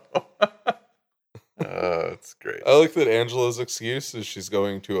know. Oh, it's great. I like that Angela's excuse is she's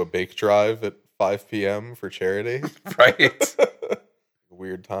going to a bake drive at 5 p.m. for charity. Right.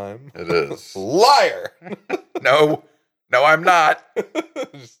 Weird time. It is. Liar! No, I'm not.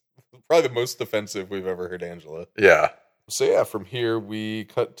 Probably the most offensive we've ever heard Angela. Yeah. So yeah, from here we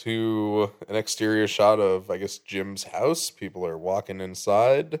cut to an exterior shot of, I guess, Jim's house. People are walking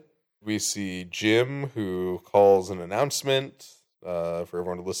inside. We see Jim, who calls an announcement for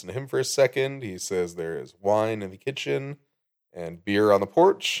everyone to listen to him for a second. He says there is wine in the kitchen and beer on the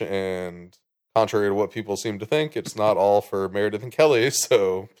porch, and contrary to what people seem to think, it's not all for Meredith and Kelly,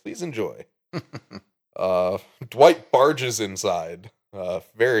 so please enjoy. Dwight barges inside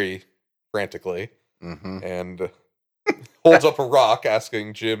very frantically and holds up a rock,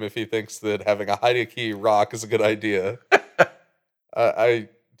 asking Jim if he thinks that having a hide-a-key rock is a good idea. Do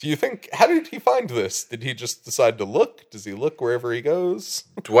you think, how did he find this? Did he just decide to look? Does he look wherever he goes?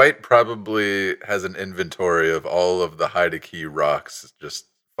 Dwight probably has an inventory of all of the hide-a-key rocks just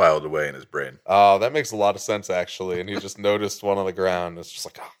filed away in his brain. Oh, that makes a lot of sense, actually. And he just noticed one on the ground. It's just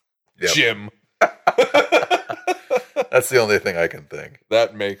like, oh, yep. Jim. That's the only thing I can think.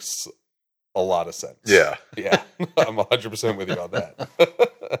 That makes a lot of sense. Yeah. Yeah. I'm 100% with you on that.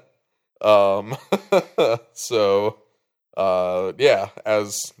 Yeah,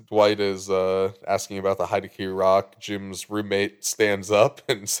 as Dwight is asking about the Haidaki rock, Jim's roommate stands up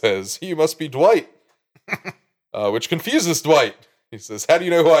and says, "You must be Dwight," which confuses Dwight. He says, "How do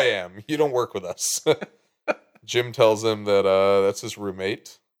you know who I am? You don't work with us." Jim tells him that that's his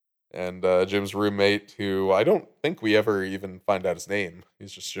roommate, and Jim's roommate, who I don't think we ever even find out his name.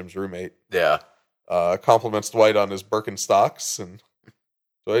 He's just Jim's roommate. Yeah. Compliments Dwight on his Birkenstocks, and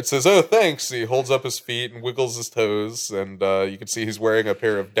Dwight says, "Oh, thanks." He holds up his feet and wiggles his toes, and you can see he's wearing a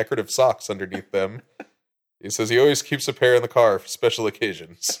pair of decorative socks underneath them. He says he always keeps a pair in the car for special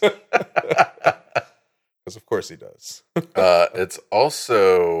occasions. Because of course he does. It's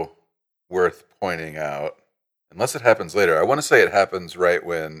also worth pointing out, unless it happens later, I want to say it happens right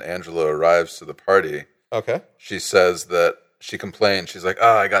when Angela arrives to the party. Okay. She says that she complains. She's like,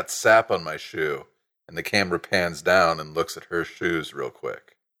 "Oh, I got sap on my shoe." And the camera pans down and looks at her shoes real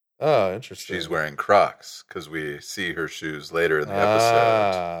quick. Oh, interesting. She's wearing Crocs because we see her shoes later in the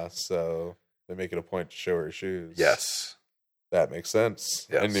episode. So they make it a point to show her shoes. Yes. That makes sense.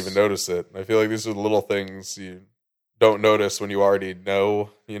 Yes. I didn't even notice it. I feel like these are the little things you don't notice when you already know,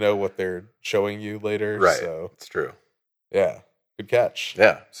 what they're showing you later. Right. So, it's true. Yeah. Good catch.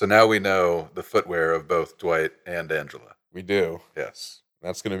 Yeah. So now we know the footwear of both Dwight and Angela. We do. Yes.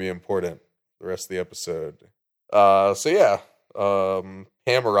 That's going to be important the rest of the episode.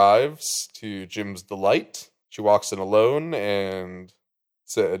 Pam arrives to Jim's delight. She walks in alone, and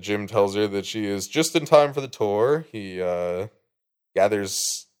Jim tells her that she is just in time for the tour. He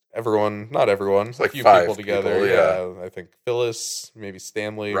gathers not everyone, like a few 5 people together. people, yeah. I think Phyllis, maybe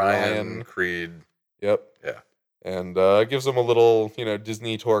Stanley, Ryan, Creed. Yep. Yeah. And gives them a little,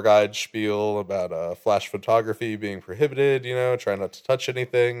 Disney tour guide spiel about flash photography being prohibited, try not to touch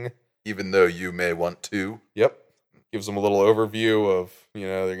anything. Even though you may want to. Yep. Gives them a little overview of,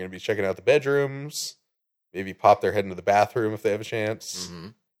 they're going to be checking out the bedrooms, maybe pop their head into the bathroom if they have a chance. Mm-hmm.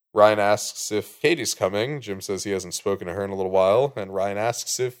 Ryan asks if Katie's coming. Jim says he hasn't spoken to her in a little while, and Ryan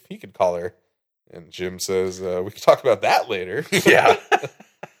asks if he could call her. And Jim says, we could talk about that later. Yeah.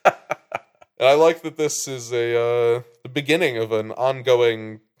 And I like that this is the beginning of an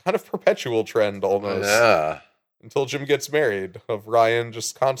ongoing, kind of perpetual trend almost. Yeah. Until Jim gets married, of Ryan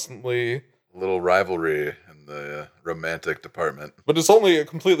just constantly... A little rivalry in the romantic department. But it's only a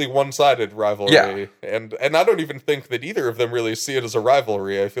completely one-sided rivalry. Yeah. And I don't even think that either of them really see it as a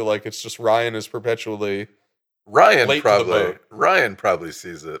rivalry. I feel like it's just Ryan is perpetually late to the boat. Ryan probably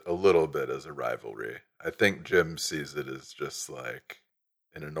sees it a little bit as a rivalry. I think Jim sees it as just like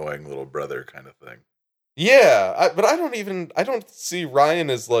an annoying little brother kind of thing. Yeah, but I don't see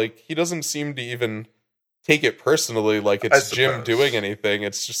Ryan as like, he doesn't seem to even take it personally like it's Jim doing anything.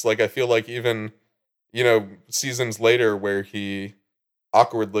 It's just like, I feel like even, seasons later where he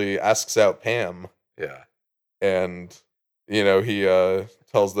awkwardly asks out Pam. Yeah. And, he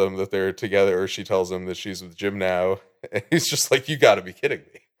tells them that they're together, or she tells him that she's with Jim now. And he's just like, you gotta be kidding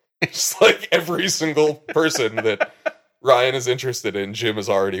me. It's like every single person that Ryan is interested in, Jim is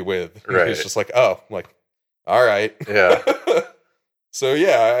already with. Right. He's just like, oh, I'm like, all right. Yeah. So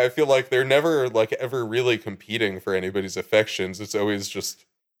yeah, I feel like they're never like ever really competing for anybody's affections. It's always just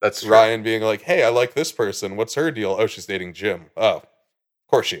that's Ryan being like, "Hey, I like this person. What's her deal? Oh, she's dating Jim. Oh, of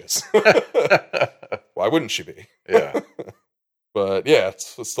course she is. Why wouldn't she be?" Yeah. But yeah,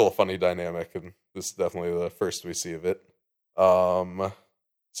 it's still a funny dynamic, and this is definitely the first we see of it. So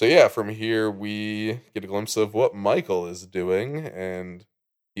yeah, from here we get a glimpse of what Michael is doing, and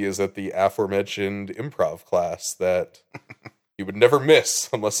he is at the aforementioned improv class that he would never miss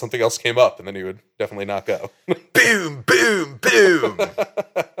unless something else came up, and then he would definitely not go. Boom, boom, boom.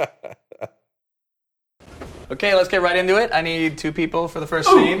 Okay, let's get right into it. I need 2 people for the first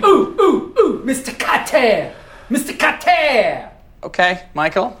scene. Ooh, Mr. Carter! Mr. Carter! Okay,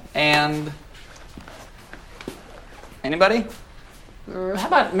 Michael, and... Anybody? How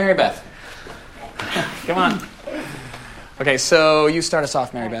about Mary Beth? Come on. Okay, so you start us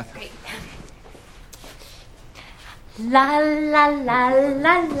off, Mary Beth. Great. La la la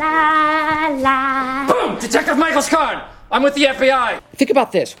la la la. Boom! Detective Michael Scott! I'm with the FBI! Think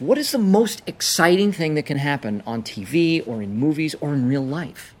about this. What is the most exciting thing that can happen on TV or in movies or in real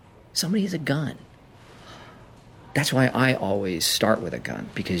life? Somebody has a gun. That's why I always start with a gun,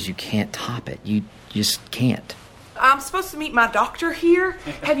 because you can't top it. You just can't. I'm supposed to meet my doctor here.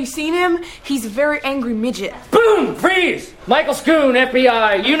 Have you seen him? He's a very angry midget. Boom! Freeze! Michael Schoon,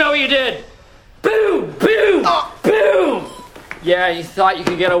 FBI, you know what you did! Boom! Boom! Boom! Yeah, you thought you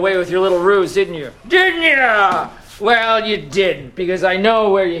could get away with your little ruse, didn't you? Didn't you? Well, you didn't, because I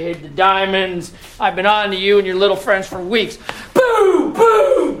know where you hid the diamonds. I've been on to you and your little friends for weeks. Boo!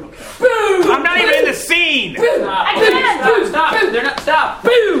 Boo! Boo! I'm not even in the scene. Stop! They're not. Stop!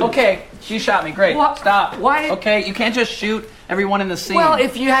 Boo! Okay, she shot me. Great. What? Stop. Why did- Okay, you can't just shoot everyone in the scene. Well,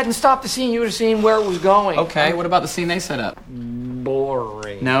 if you hadn't stopped the scene, you would have seen where it was going. Okay, what about the scene they set up?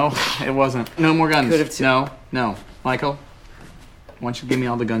 Boring. No, it wasn't. No more guns. Could have No. Michael, why don't you give me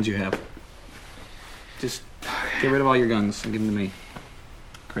all the guns you have? Just get rid of all your guns and give them to me.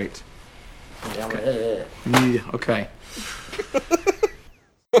 Great. Okay. Okay.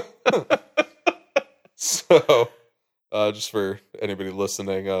 So, just for anybody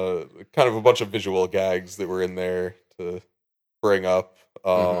listening, kind of a bunch of visual gags that were in there to bring up.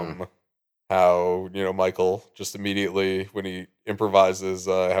 How, Michael just immediately, when he improvises,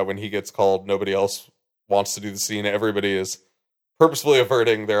 how when he gets called, nobody else wants to do the scene. Everybody is purposefully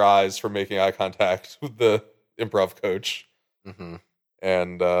averting their eyes from making eye contact with the improv coach.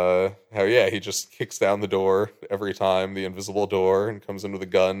 And how, he just kicks down the door every time, the invisible door, and comes in with a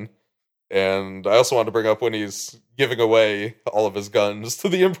gun. And I also wanted to bring up when he's giving away all of his guns to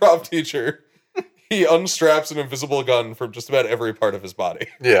the improv teacher. He unstraps an invisible gun from just about every part of his body.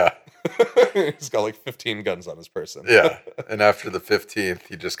 Yeah. He's got like 15 guns on his person. Yeah. And after the 15th,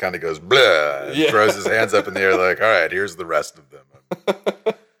 he just kind of goes, blah, and throws his hands up in the air like, all right, here's the rest of them.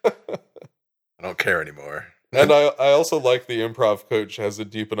 I don't care anymore. And I also like the improv coach has a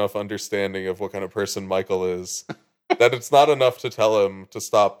deep enough understanding of what kind of person Michael is, that it's not enough to tell him to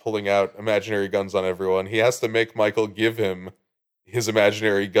stop pulling out imaginary guns on everyone. He has to make Michael give him his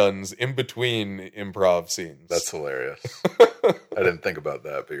imaginary guns in between improv scenes. That's hilarious. I didn't think about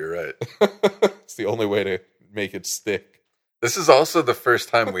that, but you're right. It's the only way to make it stick. This is also the first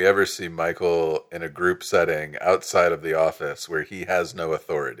time we ever see Michael in a group setting outside of the office where he has no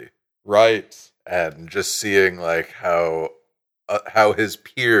authority. Right. And just seeing like how his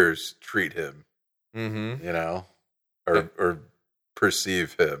peers treat him, or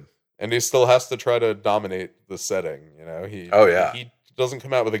perceive him. And he still has to try to dominate the setting, He doesn't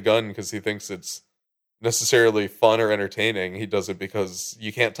come out with a gun because he thinks it's necessarily fun or entertaining. He does it because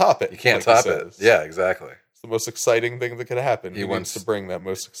you can't top it. You can't top it. Yeah, exactly. It's the most exciting thing that could happen. He wants to bring that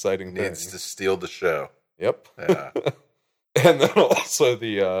most exciting thing. Needs to steal the show. Yep. Yeah. And then also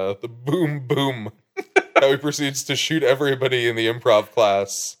the boom boom. How he proceeds to shoot everybody in the improv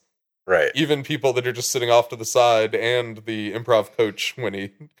class. Right. Even people that are just sitting off to the side, and the improv coach when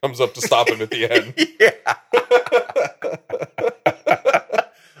he comes up to stop him at the end. Yeah.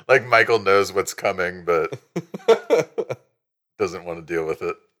 Like Michael knows what's coming, but doesn't want to deal with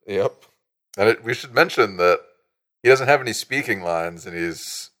it. Yep. And we should mention that he doesn't have any speaking lines, and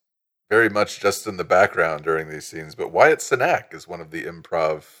he's very much just in the background during these scenes. But Wyatt Cenac is one of the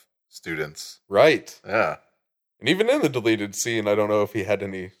improv students. Right. Yeah. And even in the deleted scene, I don't know if he had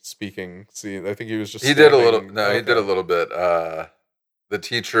any speaking scene. I think he was just... He did a little... No, he did a little bit. The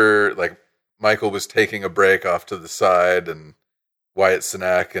teacher, like, Michael was taking a break off to the side, and Wyatt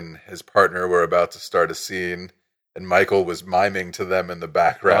Cenac and his partner were about to start a scene, and Michael was miming to them in the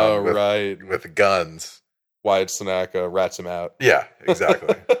background with guns. Wyatt Cenac rats him out. Yeah,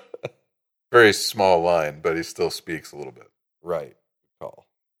 exactly. Very small line, but he still speaks a little bit. Right. Good call.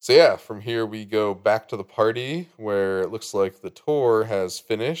 So from here we go back to the party where it looks like the tour has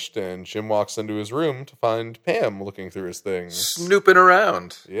finished and Jim walks into his room to find Pam looking through his things. Snooping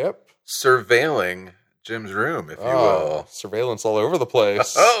around. Yep. Surveilling Jim's room, if you will. Surveillance all over the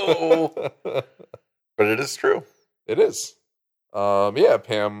place. But it is true. It is.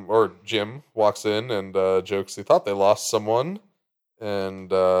 Pam or Jim walks in and jokes he thought they lost someone.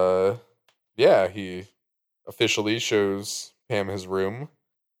 And he officially shows Pam his room.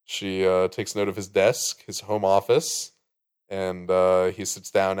 She takes note of his desk, his home office, and he sits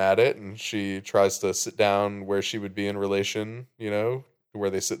down at it, and she tries to sit down where she would be in relation, to where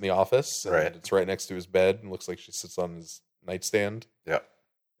they sit in the office. And right. It's right next to his bed, and looks like she sits on his nightstand. Yeah.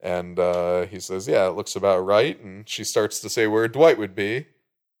 And he says, yeah, it looks about right. And she starts to say where Dwight would be.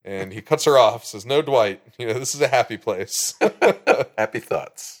 And he cuts her off, says, no, Dwight, this is a happy place. Happy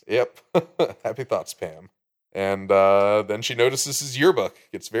thoughts. Yep. Happy thoughts, Pam. And then she notices his yearbook,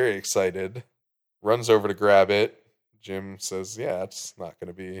 gets very excited, runs over to grab it. Jim says, yeah, it's not going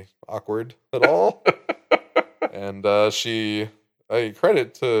to be awkward at all. And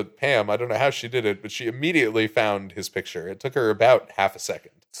credit to Pam, I don't know how she did it, but she immediately found his picture. It took her about half a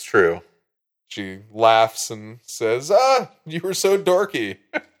second. It's true. She laughs and says, you were so dorky.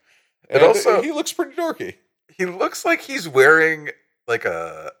 And also, he looks pretty dorky. He looks like he's wearing like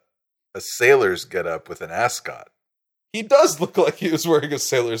a sailor's getup with an ascot. He does look like he was wearing a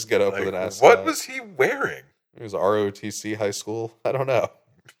sailor's getup with an ascot. What was he wearing? It was ROTC high school. I don't know.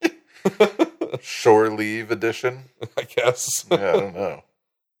 Shore Leave edition? I guess. Yeah, I don't know.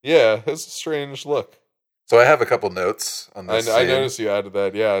 Yeah, it's a strange look. So I have a couple notes on this. I noticed you added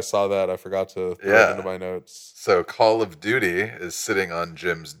that. Yeah, I saw that. I forgot to throw it into my notes. So Call of Duty is sitting on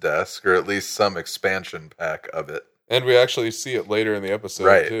Jim's desk, or at least some expansion pack of it. And we actually see it later in the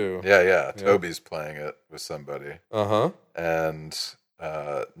episode, too. Yeah. Toby's playing it with somebody. Uh-huh. And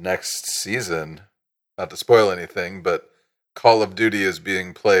next season, not to spoil anything, but Call of Duty is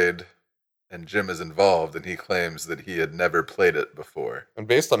being played, and Jim is involved, and he claims that he had never played it before. And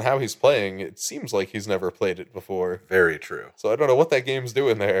based on how he's playing, it seems like he's never played it before. Very true. So I don't know what that game's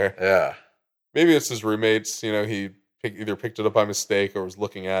doing there. Yeah. Maybe it's his roommates. He either picked it up by mistake or was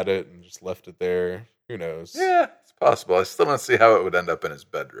looking at it and just left it there. Who knows? Yeah, it's possible. I still don't see how it would end up in his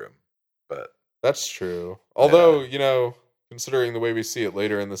bedroom, but that's true. Although, considering the way we see it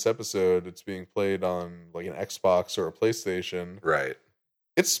later in this episode, it's being played on like an Xbox or a PlayStation. Right.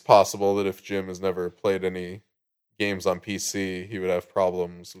 It's possible that if Jim has never played any games on PC, he would have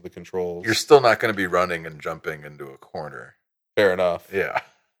problems with the controls. You're still not going to be running and jumping into a corner. Fair enough. Yeah.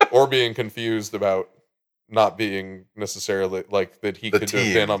 Or being confused about not being necessarily like that he could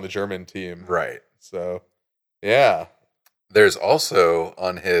have been on the German team. Right. So, yeah. There's also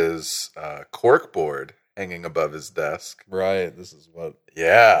on his cork board hanging above his desk. Right. This is what.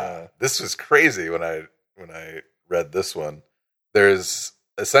 Yeah. This was crazy when I read this one. There's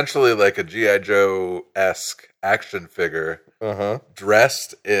essentially like a G.I. Joe-esque action figure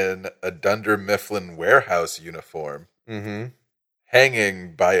dressed in a Dunder Mifflin warehouse uniform,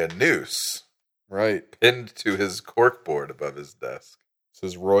 hanging by a noose, right, pinned to his corkboard above his desk.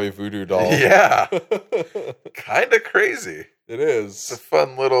 This is Roy Voodoo Doll. Yeah, kind of crazy. It is. It's a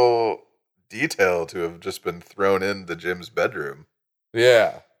fun little detail to have just been thrown into Jim's bedroom.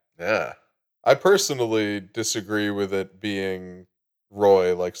 Yeah. I personally disagree with it being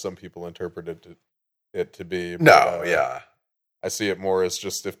Roy, like some people interpreted it to be. But, I see it more as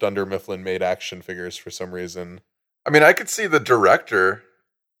just if Dunder Mifflin made action figures for some reason. I mean, I could see the director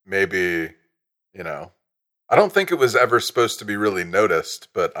maybe, I don't think it was ever supposed to be really noticed,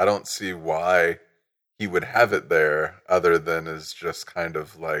 but I don't see why he would have it there other than as just kind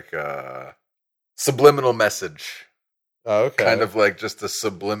of like a subliminal message. Oh, okay. Kind of like just a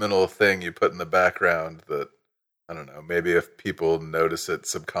subliminal thing you put in the background that, I don't know, maybe if people notice it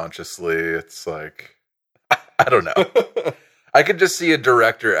subconsciously, it's like, I don't know. I could just see a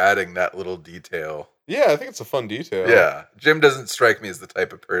director adding that little detail. Yeah, I think it's a fun detail. Yeah. Jim doesn't strike me as the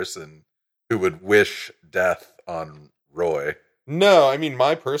type of person who would wish death on Roy. No, I mean,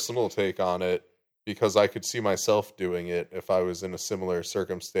 my personal take on it, because I could see myself doing it if I was in a similar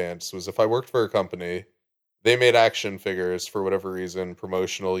circumstance, was if I worked for a company, they made action figures for whatever reason,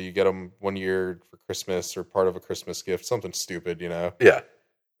 promotional. You get them 1 year for Christmas or part of a Christmas gift, something stupid, Yeah.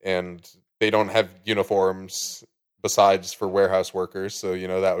 And they don't have uniforms besides for warehouse workers. So,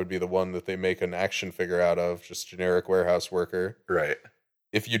 that would be the one that they make an action figure out of, just generic warehouse worker. Right.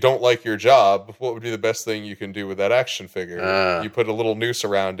 If you don't like your job, what would be the best thing you can do with that action figure? You put a little noose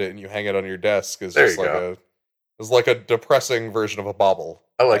around it and you hang it on your desk. It's just like a depressing version of a bauble.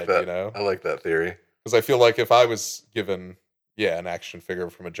 I like that. I like that theory. Because I feel like if I was given, an action figure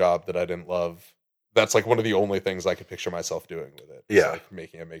from a job that I didn't love, that's like one of the only things I could picture myself doing with it. Yeah. Like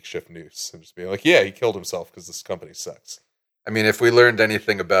making a makeshift noose and just being like, he killed himself because this company sucks. I mean, if we learned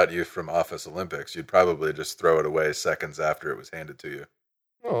anything about you from Office Olympics, you'd probably just throw it away seconds after it was handed to you.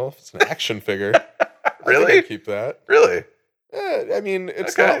 Oh, if it's an action figure. Really? I think I'd keep that. Really? I mean,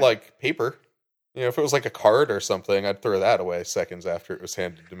 it's not like paper. If it was like a card or something, I'd throw that away seconds after it was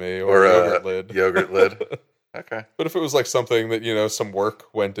handed to me. Or a yogurt lid. Yogurt lid. Okay. But if it was like something that, some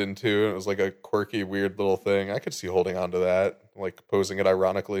work went into, and it was like a quirky, weird little thing, I could see holding on to that, like posing it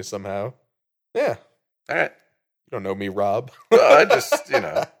ironically somehow. Yeah. All right. You don't know me, Rob. Well, I just,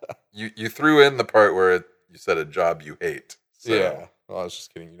 you threw in the part where you said a job you hate. So. Yeah. Well, I was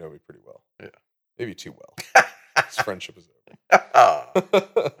just kidding. You know me pretty well. Yeah. Maybe too well. This friendship is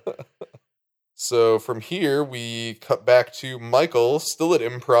over. So from here, we cut back to Michael, still at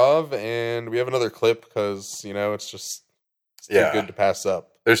improv, and we have another clip because, it's just too good to pass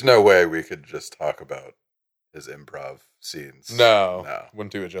up. There's no way we could just talk about his improv scenes. No.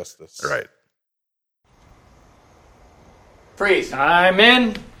 Wouldn't do it justice. Right. Freeze. I'm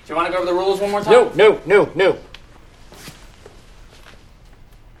in. Do you want to go over the rules one more time? No.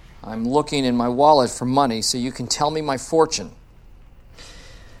 I'm looking in my wallet for money so you can tell me my fortune.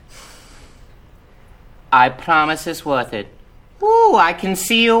 I promise it's worth it. Ooh, I can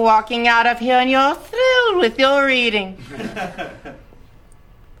see you walking out of here and you're thrilled with your reading.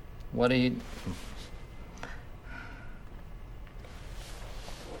 What do you...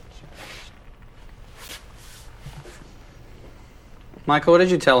 Michael, what did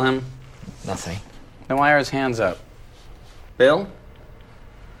you tell him? Nothing. Then why are his hands up? Bill?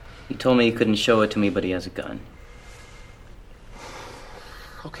 He told me he couldn't show it to me, but he has a gun.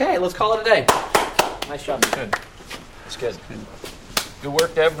 Okay, let's call it a day. Nice job. Good. It's good. Good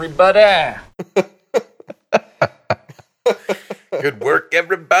work, everybody. Good work,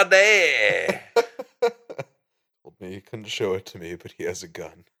 everybody. Told me he couldn't show it to me, but he has a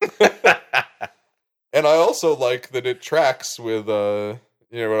gun. And I also like that it tracks with, what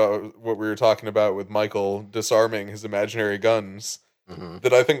we were talking about with Michael disarming his imaginary guns. Mm-hmm.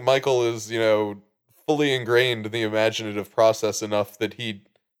 That I think Michael is, fully ingrained in the imaginative process enough that he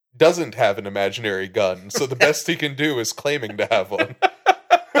doesn't have an imaginary gun. So the best he can do is claiming to have one.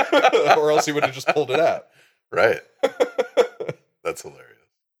 Or else he would have just pulled it out. Right. That's hilarious.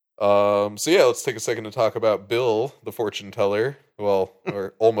 Let's take a second to talk about Bill, the fortune teller. Well,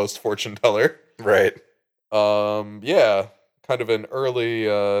 or almost fortune teller. Right. Kind of an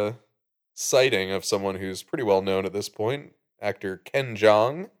early sighting of someone who's pretty well known at this point. Actor Ken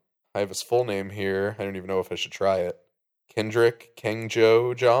Jeong. I have his full name here. I don't even know if I should try it. Kendrick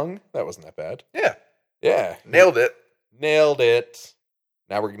Kangjo Jeong. That wasn't that bad. Yeah. Yeah. Nailed it. Nailed it.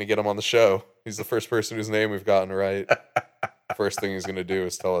 Now we're going to get him on the show. He's the first person whose name we've gotten right. First thing he's going to do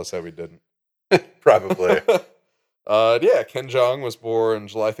is tell us how we didn't. Probably. Ken Jeong was born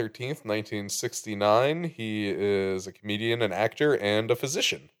July 13th, 1969. He is a comedian, an actor, and a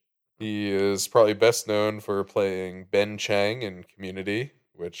physician. He is probably best known for playing Ben Chang in Community,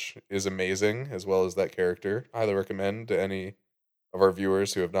 which is amazing, as well as that character. Highly recommend to any of our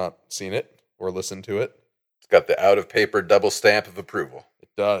viewers who have not seen it or listened to it. It's got the out-of-paper double stamp of approval. It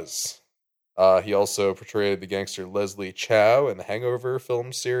does. He also portrayed the gangster Leslie Chow in the Hangover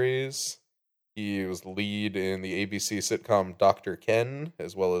film series. He was the lead in the ABC sitcom Dr. Ken,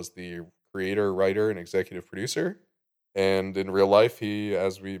 as well as the creator, writer, and executive producer. And in real life, he,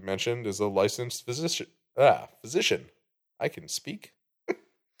 as we mentioned, is a licensed physician. I can speak.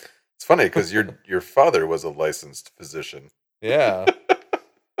 It's funny because your father was a licensed physician. Yeah.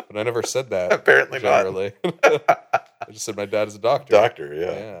 But I never said that. Apparently generally. I just said my dad is a doctor. Doctor,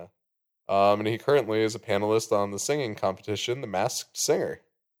 yeah. And he currently is a panelist on the singing competition, The Masked Singer.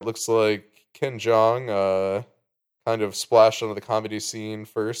 It looks like Ken Jeong kind of splashed onto the comedy scene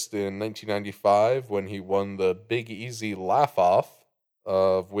first in 1995 when he won the Big Easy Laugh-Off,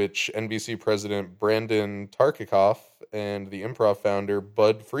 of which NBC president Brandon Tartikoff and the Improv founder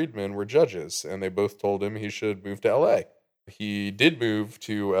Bud Friedman were judges, and they both told him he should move to L.A. He did move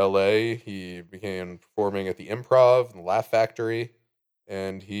to L.A. He began performing at the Improv and the Laugh Factory,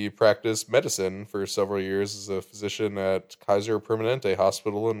 and he practiced medicine for several years as a physician at Kaiser Permanente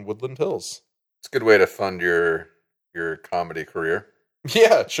Hospital in Woodland Hills. It's a good way to fund your comedy career.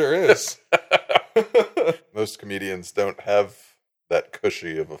 Yeah, it sure is. Most comedians don't have that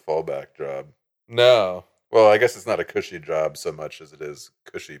cushy of a fallback job. No. Well, I guess it's not a cushy job so much as it is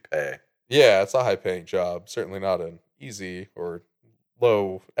cushy pay. Yeah, it's a high-paying job. Certainly not an easy or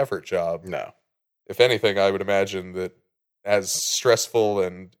low-effort job. No. If anything, I would imagine that as stressful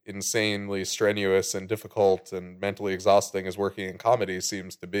and insanely strenuous and difficult and mentally exhausting as working in comedy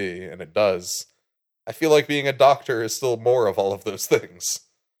seems to be, and it does, I feel like being a doctor is still more of all of those things.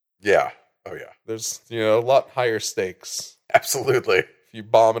 Yeah. Oh, yeah. There's, a lot higher stakes. Absolutely. If you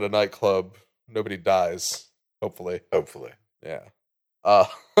bomb at a nightclub, nobody dies. Hopefully. Yeah.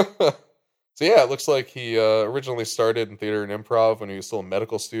 It looks like he originally started in theater and improv when he was still a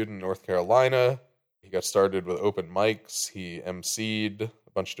medical student in North Carolina. He got started with open mics. He emceed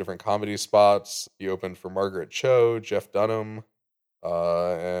a bunch of different comedy spots. He opened for Margaret Cho, Jeff Dunham,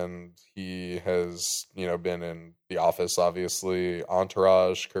 and he has, been in The Office, obviously,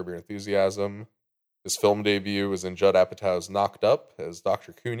 Entourage, Curb Your Enthusiasm. His film debut was in Judd Apatow's Knocked Up as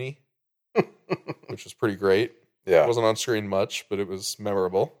Dr. Cooney, which was pretty great. Yeah. It wasn't on screen much, but it was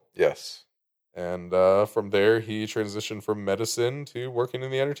memorable. Yes. And from there, he transitioned from medicine to working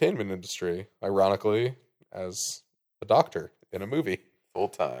in the entertainment industry, ironically, as a doctor in a movie. Full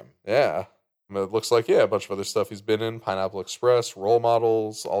time. Yeah. It looks like, a bunch of other stuff he's been in. Pineapple Express, Role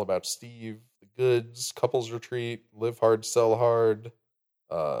Models, All About Steve, The Goods, Couples Retreat, Live Hard, Sell Hard,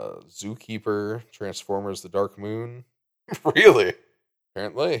 Zookeeper, Transformers The Dark Moon. Really?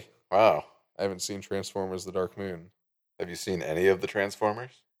 Apparently. Wow. I haven't seen Transformers The Dark Moon. Have you seen any of the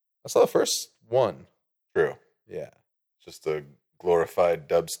Transformers? I saw the first one. True. Yeah. Just a glorified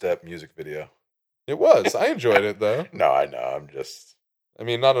dubstep music video. It was. I enjoyed it, though. No, I know.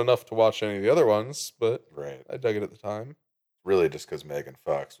 Not enough to watch any of the other ones, but right. I dug it at the time. Really just because Megan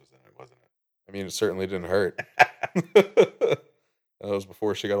Fox was in it, wasn't it? It certainly didn't hurt. That was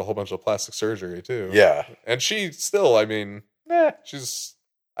before she got a whole bunch of plastic surgery, too. Yeah. And she still,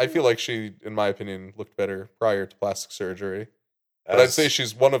 I feel like she, in my opinion, looked better prior to plastic surgery. But I'd say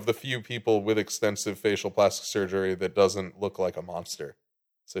she's one of the few people with extensive facial plastic surgery that doesn't look like a monster.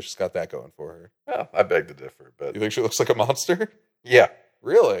 So she's got that going for her. Well, I beg to differ, but you think she looks like a monster? Yeah.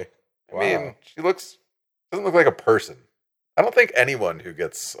 Really? I mean, she doesn't look like a person. I don't think anyone who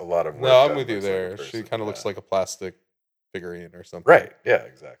gets a lot of work No, I'm done with you looks like a there. person. She kind of looks like a plastic figurine or something. Right. Yeah,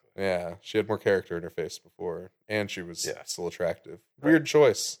 exactly. Yeah. She had more character in her face before, and she was still attractive. Weird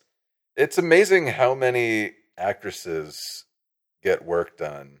choice. It's amazing how many actresses get work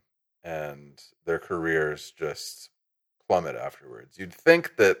done and their careers just plummet afterwards. You'd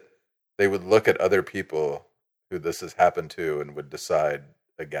think that they would look at other people who this has happened to and would decide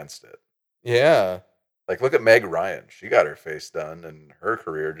against it. Yeah. Like, look at Meg Ryan. She got her face done and her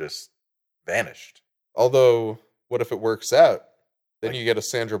career just vanished. Although, what if it works out? Then you get a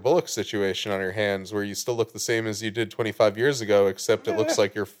Sandra Bullock situation on your hands where you still look the same as you did 25 years ago, except it looks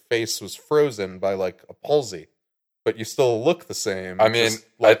like your face was frozen by like a palsy. But you still look the same. I mean,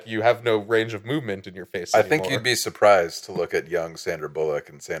 you have no range of movement in your face I anymore. think you'd be surprised to look at young Sandra Bullock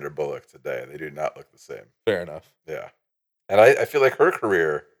and Sandra Bullock today. They do not look the same. Fair enough. Yeah. And I feel like her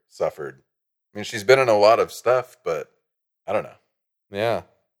career suffered. I mean, she's been in a lot of stuff, but I don't know. Yeah.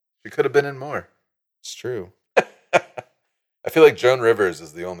 She could have been in more. It's true. I feel like Joan Rivers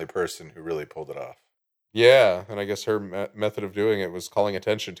is the only person who really pulled it off. Yeah, and I guess her method of doing it was calling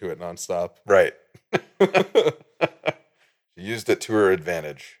attention to it nonstop. Right. She used it to her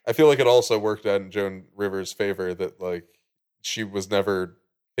advantage. I feel like it also worked out in Joan Rivers' favor that like she was never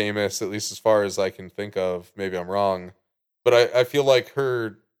famous, at least as far as I can think of. Maybe I'm wrong. But I feel like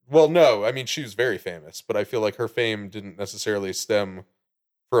her... Well, no, I mean, she was very famous, but I feel like her fame didn't necessarily stem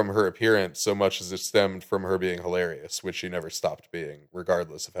from her appearance so much as it stemmed from her being hilarious, which she never stopped being,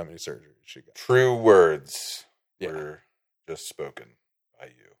 regardless of how many surgeries she got. True words were just spoken by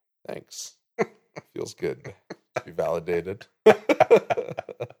you. Thanks. Feels good to be validated.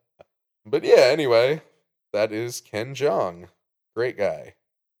 But yeah, anyway, that is Ken Jeong. Great guy.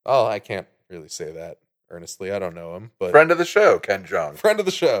 Oh, I can't really say that earnestly. I don't know him, but friend of the show, Ken Jeong. Friend of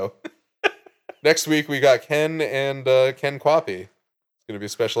the show. Next week we got Ken and Ken Kwapi. It's going to be a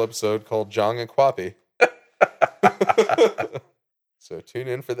special episode called Jeong and Kwapi. So tune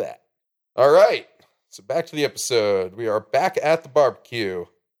in for that. All right. So back to the episode. We are back at the barbecue.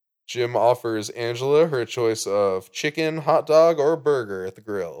 Jim offers Angela her choice of chicken, hot dog, or burger at the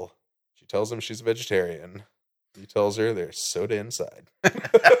grill. She tells him she's a vegetarian. He tells her there's soda inside.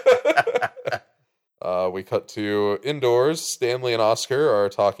 We cut to indoors. Stanley and Oscar are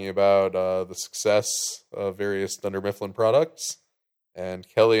talking about the success of various Dunder Mifflin products. And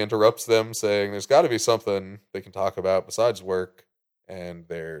Kelly interrupts them, saying there's got to be something they can talk about besides work. And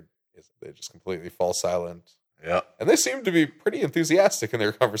they just completely fall silent. Yeah. And they seem to be pretty enthusiastic in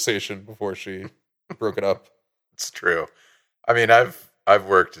their conversation before she broke it up. It's true. I mean, I've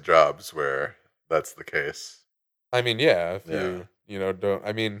worked jobs where that's the case. I mean, yeah, if you don't...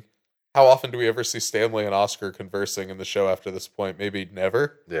 I mean, how often do we ever see Stanley and Oscar conversing in the show after this point? Maybe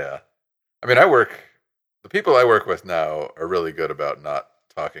never? Yeah. I mean, the people I work with now are really good about not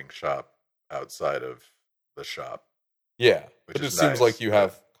talking shop outside of the shop. Yeah. Which but it is seems nice, like you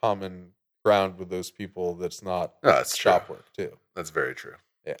have common ground with those people that's not that's shop true. work, too. That's very true.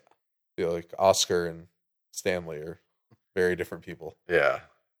 Yeah. I feel like Oscar and Stanley are very different people. Yeah.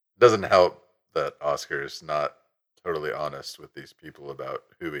 It doesn't help that Oscar's not totally honest with these people about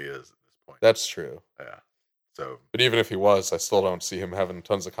who he is at this point. That's true. Yeah. So, but even if he was, I still don't see him having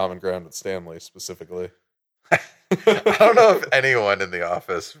tons of common ground with Stanley specifically. I don't know if anyone in the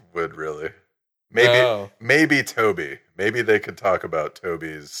office would really. Maybe Toby. Maybe they could talk about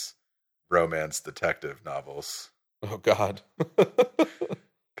Toby's romance detective novels. Oh God.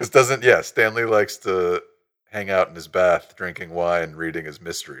 Because Stanley likes to hang out in his bath, drinking wine, reading his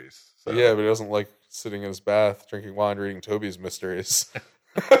mysteries. So. Yeah, but he doesn't like sitting in his bath, drinking wine, reading Toby's mysteries.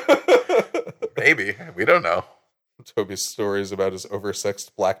 Maybe. We don't know. Toby's stories about his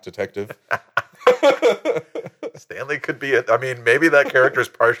oversexed black detective. Stanley could be it. I mean, maybe that character is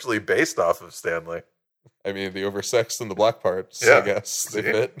partially based off of Stanley. I mean, the oversexed and the black parts, I guess. They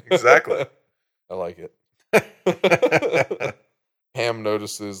fit. Exactly. I like it. Pam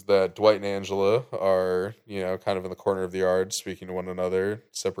notices that Dwight and Angela are, kind of in the corner of the yard, speaking to one another,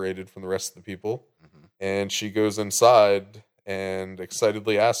 separated from the rest of the people. Mm-hmm. And she goes inside and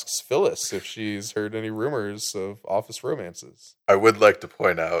excitedly asks Phyllis if she's heard any rumors of office romances. I would like to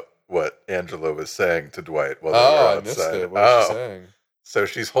point out what Angela was saying to Dwight while they were outside. I missed it. What was she saying? So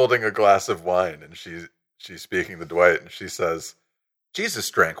she's holding a glass of wine, and she's speaking to Dwight, and she says, "Jesus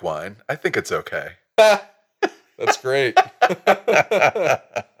drank wine. I think it's okay." That's That's great.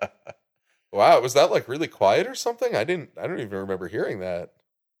 Wow, was that like really quiet or something? I don't even remember hearing that.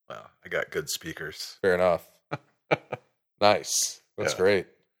 Well, I got good speakers. Fair enough. Nice. That's great.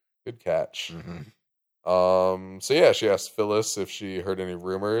 Good catch. Mm-hmm. So yeah, she asked Phyllis if she heard any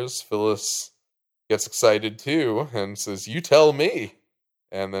rumors. Phyllis gets excited too and says, "You tell me."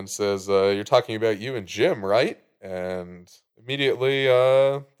 And then says, "You're talking about you and Jim, right?" And immediately,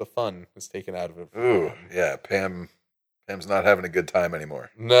 the fun is taken out of it. Ooh, yeah. Pam's not having a good time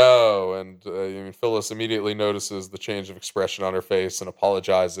anymore. No, and Phyllis immediately notices the change of expression on her face and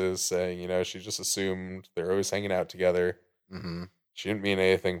apologizes, saying, she just assumed they're always hanging out together. Mm-hmm. She didn't mean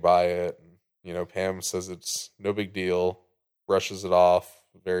anything by it. And, Pam says it's no big deal, brushes it off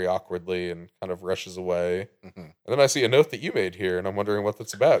very awkwardly and kind of rushes away. Mm-hmm. And then I see a note that you made here, and I'm wondering what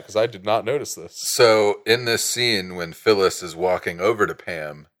that's about, because I did not notice this. So in this scene, when Phyllis is walking over to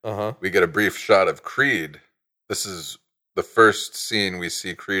Pam, we get a brief shot of Creed. This is the first scene we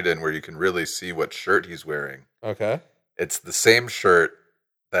see Creed in where you can really see what shirt he's wearing. Okay. It's the same shirt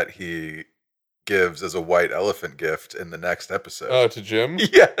that he gives as a white elephant gift in the next episode. Oh, to Jim?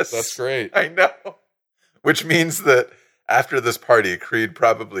 Yes. That's great. I know. Which means that after this party, Creed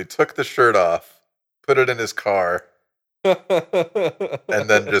probably took the shirt off, put it in his car, and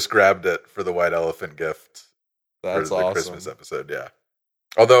then just grabbed it for the white elephant gift. That's for the awesome. Christmas episode, yeah.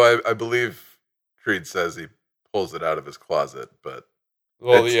 Although I believe Creed says he pulls it out of his closet, but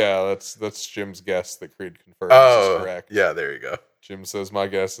well, yeah, that's Jim's guess that Creed confirms is correct. Yeah, there you go. Jim says, my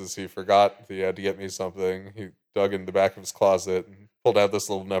guess is he forgot that he had to get me something. He dug in the back of his closet and pulled out this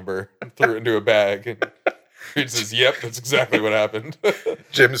little number and threw it into a bag. And Creed says, yep, that's exactly what happened.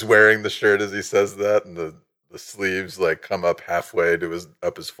 Jim's wearing the shirt as he says that, and the sleeves like come up halfway to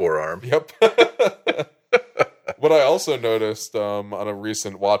his forearm. Yep. What I also noticed on a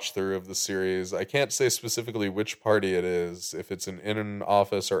recent watch through of the series, I can't say specifically which party it is, if it's an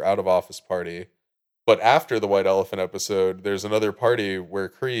in-office or out-of-office party, but after the White Elephant episode, there's another party where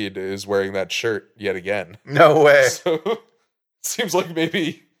Creed is wearing that shirt yet again. No way. So it seems like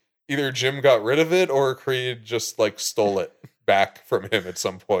maybe either Jim got rid of it or Creed just like stole it back from him at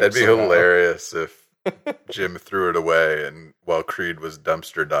some point. That'd be hilarious if Jim threw it away and while Creed was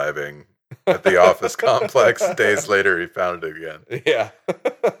dumpster diving at the office complex, days later he found it again. Yeah.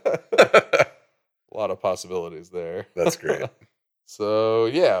 A lot of possibilities there. That's great. So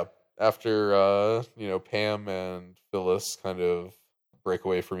yeah, after Pam and Phyllis kind of break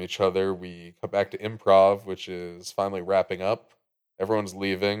away from each other, we come back to improv, which is finally wrapping up. Everyone's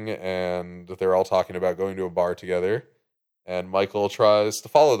leaving and they're all talking about going to a bar together. And Michael tries to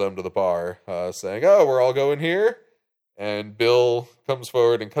follow them to the bar, saying, "Oh, we're all going here." And Bill comes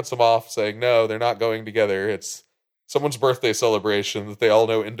forward and cuts them off, saying, "No, they're not going together. It's someone's birthday celebration that they all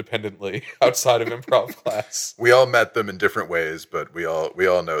know independently outside of improv class." We all met them in different ways, but we all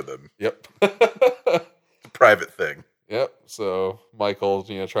know them. Yep. It's a private thing. Yep. So Michael,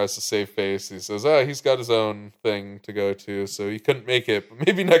 tries to save face. He says, he's got his own thing to go to, so he couldn't make it, but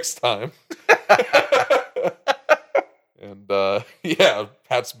maybe next time. And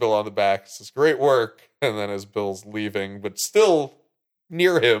pats Bill on the back, says, "Great work." And then as Bill's leaving, but still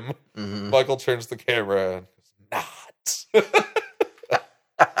near him, Michael turns the camera and goes, "Not."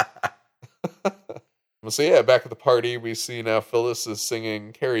 So yeah, back at the party, we see now Phyllis is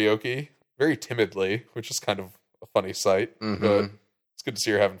singing karaoke very timidly, which is kind of a funny sight, but it's good to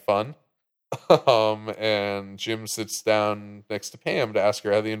see her having fun. And Jim sits down next to Pam to ask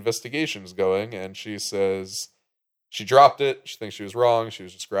her how the investigation's going, and she says she dropped it. She thinks she was wrong. She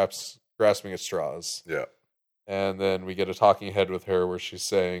was just grasping at straws. Yeah. And then we get a talking head with her where she's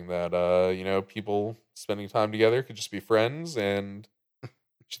saying that, people spending time together could just be friends, and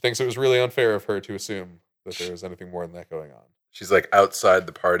she thinks it was really unfair of her to assume that there was anything more than that going on. She's like outside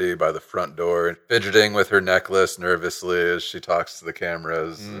the party by the front door, fidgeting with her necklace nervously as she talks to the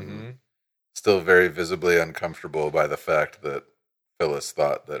cameras, and still very visibly uncomfortable by the fact that Phyllis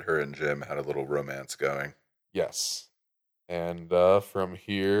thought that her and Jim had a little romance going. Yes. And from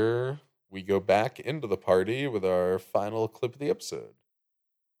here, we go back into the party with our final clip of the episode.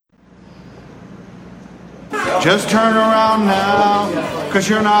 Just turn around now, because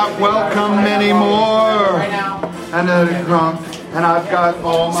you're not welcome anymore. And a drunk, and I've got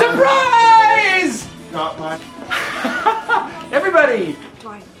all my... Surprise! Got my... Everybody!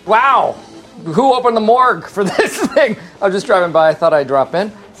 Wow! Who opened the morgue for this thing? I was just driving by. I thought I'd drop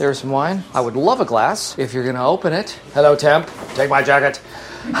in. There's some wine. I would love a glass if you're going to open it. Hello, temp. Take my jacket.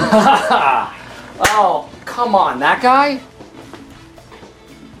 Oh, come on. That guy?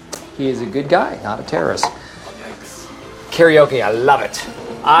 He is a good guy, not a terrorist. Karaoke, I love it.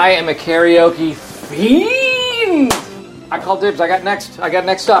 I am a karaoke fiend. wind! I call dibs. I got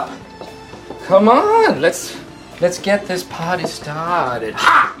next up. Come on, let's get this party started.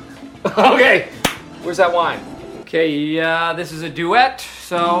 Ha! Okay, where's that wine? Okay, this is a duet,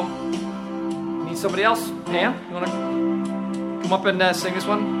 so need somebody else. Pam, you wanna come up and sing this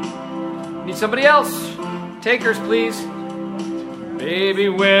one? Need somebody else? Takers, please. Baby,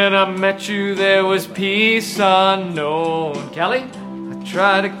 when I met you, there was peace unknown. Kelly? I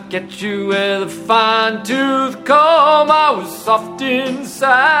tried to get you with a fine-tooth comb. I was soft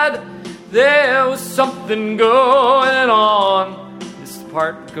inside. There was something going on. This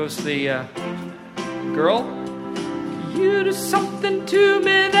part goes to the girl. You do something to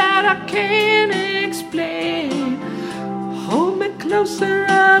me that I can't explain. Hold me closer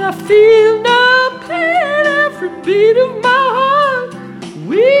and I feel no pain. Every beat of my heart,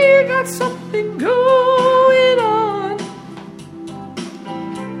 we got something going on.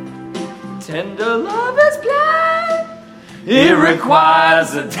 Tender love is blind. It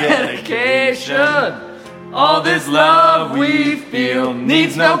requires a dedication. All this love we feel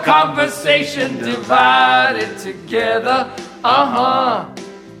needs no conversation. Divided together,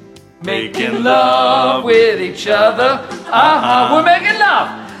 making love with each other, we're making love.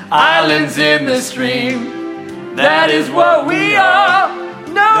 Islands in the stream, that is what we are.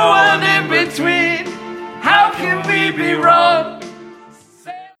 No one in between. How can we be wrong?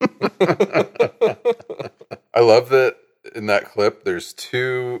 I love that in that clip there's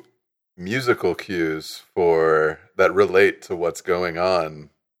two musical cues that relate to what's going on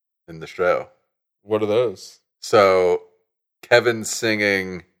in the show. What are those? So Kevin's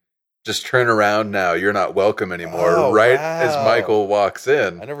singing "Just Turn Around Now, You're Not Welcome Anymore," as Michael walks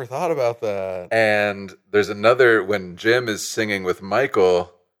in. I never thought about that. And there's another, when Jim is singing with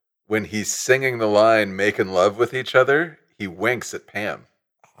Michael, when he's singing the line "Making Love with Each Other," he winks at Pam.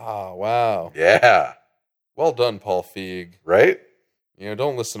 Oh, wow. Yeah. Well done, Paul Feig. Right? You know,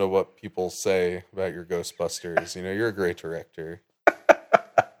 don't listen to what people say about your Ghostbusters. You know, you're a great director.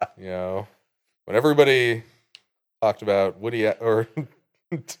 You know, when everybody talked about Woody, or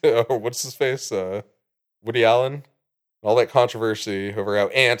what's his face? Woody Allen. All that controversy over how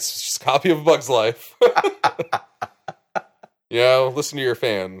Ants is just a copy of A Bug's Life. You know, listen to your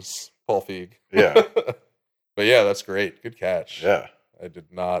fans, Paul Feig. Yeah. But yeah, that's great. Good catch. Yeah. I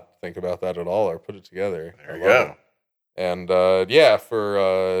did not think about that at all or put it together. There you go. And yeah,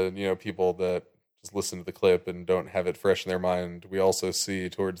 for you know, people that just listen to the clip and don't have it fresh in their mind, we also see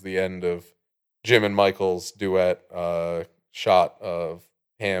towards the end of Jim and Michael's duet shot of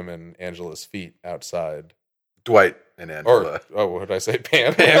Pam and Angela's feet outside. Dwight and Angela. What did I say?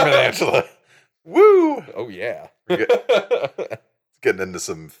 Pam and Angela. Woo! Oh yeah. Getting into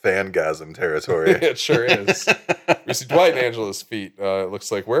some fangasm territory. It sure is. We see Dwight and Angela's feet. It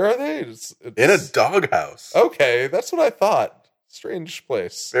looks like, where are they? It's in a doghouse. Okay, that's what I thought. Strange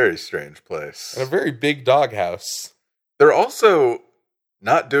place. Very strange place. And a very big doghouse. They're also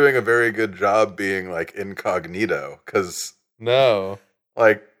not doing a very good job being like incognito, because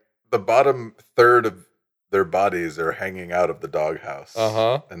like the bottom third of their bodies are hanging out of the doghouse.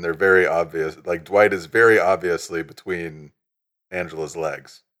 And they're very obvious. Like Dwight is very obviously between Angela's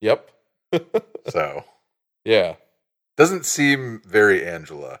legs. Yep. So yeah, doesn't seem very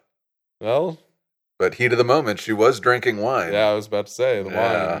Angela. Well, but heat of the moment, she was drinking wine. Yeah, I was about to say the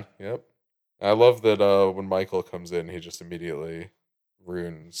wine. Yep. I love that when Michael comes in, he just immediately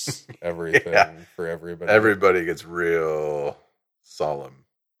ruins everything for everybody. Everybody gets real solemn.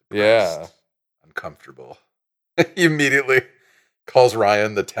 Depressed, uncomfortable. He immediately calls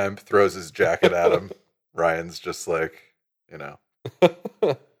Ryan the temp, throws his jacket at him. Ryan's just like, you know,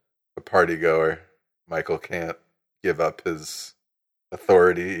 a party goer. Michael can't give up his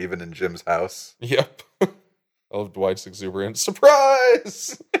authority even in Jim's house. Yep. I love Dwight's exuberance.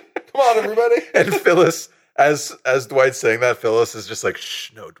 Surprise! Come on, everybody. And Phyllis, as Dwight's saying that, Phyllis is just like,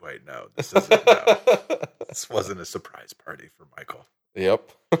 shh, no, Dwight, no. This isn't, no. This wasn't a surprise party for Michael.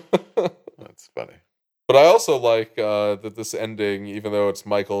 Yep. That's funny. But I also like that this ending, even though it's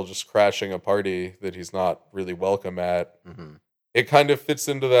Michael just crashing a party that he's not really welcome at, it kind of fits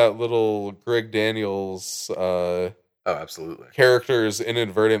into that little Greg Daniels absolutely. Characters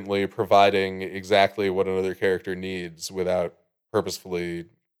inadvertently providing exactly what another character needs without purposefully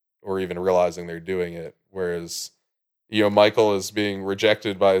or even realizing they're doing it. Whereas, you know, Michael is being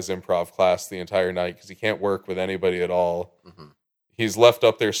rejected by his improv class the entire night because he can't work with anybody at all. He's left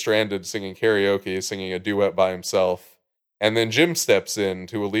up there stranded singing karaoke, singing a duet by himself. And then Jim steps in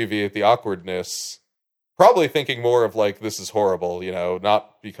to alleviate the awkwardness, probably thinking more of like, this is horrible, you know,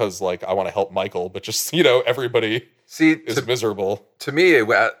 not because like I want to help Michael, but just, you know, everybody is miserable. To me,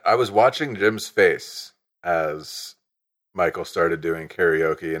 I was watching Jim's face as Michael started doing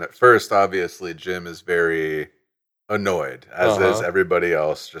karaoke. And at first, obviously, Jim is very annoyed, as is everybody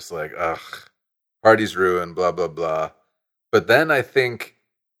else. Just like, ugh, party's ruined, blah, blah, blah. But then I think,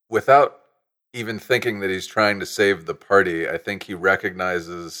 without even thinking that he's trying to save the party, I think he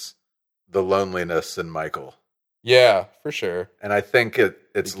recognizes the loneliness in Michael. Yeah, for sure. And I think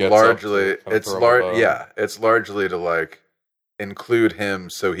it's largely it's largely to like include him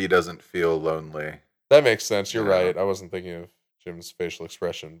so he doesn't feel lonely. That makes sense. You're right. I wasn't thinking of Jim's facial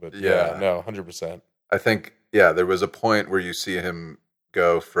expression, but yeah, no, 100%. I think there was a point where you see him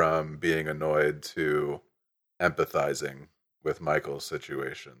go from being annoyed to empathizing with Michael's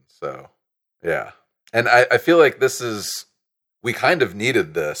situation. So yeah. And I feel like we kind of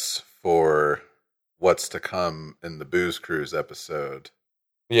needed this for what's to come in the Booze Cruise episode.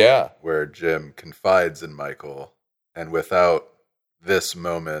 Yeah. Where Jim confides in Michael. And without this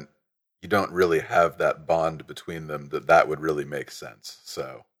moment, you don't really have that bond between them that would really make sense.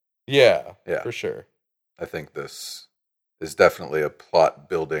 So yeah, for sure. I think this is definitely a plot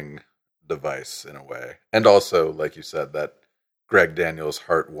building device in a way. And also, like you said, that Greg Daniels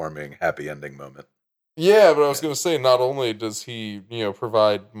heartwarming happy ending moment. Yeah, but I was going to say, not only does he,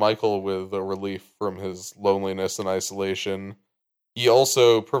 provide Michael with a relief from his loneliness and isolation, he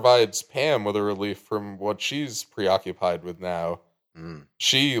also provides Pam with a relief from what she's preoccupied with now.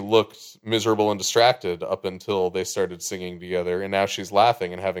 She looked miserable and distracted up until they started singing together, and now she's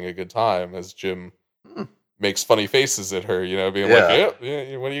laughing and having a good time as Jim makes funny faces at her, being like,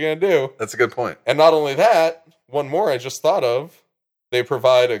 yeah, what are you going to do? That's a good point. And not only that, one more I just thought of. They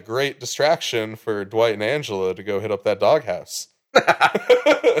provide a great distraction for Dwight and Angela to go hit up that doghouse.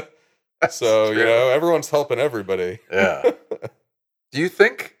 So, everyone's helping everybody. Yeah. Do you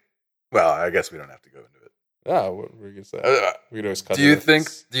think... Well, I guess we don't have to go into it. Oh, what were you going to say? We could always cut Do you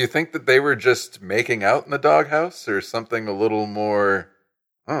think that they were just making out in the doghouse or something a little more...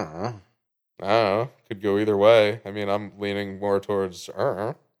 I don't know. Could go either way. I mean, I'm leaning more towards...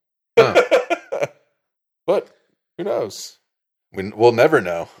 But, who knows? We'll never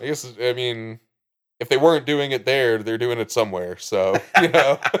know. I guess, if they weren't doing it there, they're doing it somewhere. So,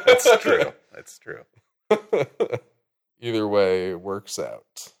 That's true. That's true. Either way, it works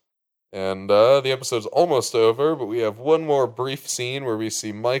out. And the episode's almost over, but we have one more brief scene where we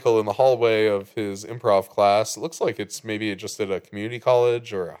see Michael in the hallway of his improv class. It looks like it's maybe just at a community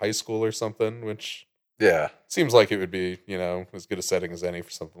college or a high school or something, which seems like it would be, as good a setting as any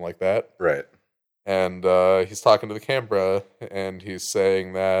for something like that. Right. And he's talking to the camera, and he's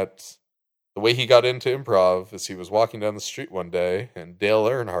saying that the way he got into improv is he was walking down the street one day, and Dale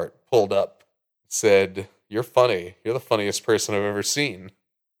Earnhardt pulled up and said, "You're funny. You're the funniest person I've ever seen.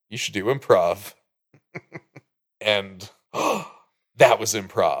 You should do improv." And that was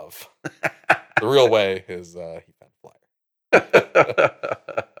improv. The real way is he found a flyer.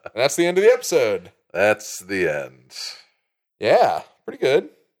 And that's the end of the episode. That's the end. Yeah, pretty good.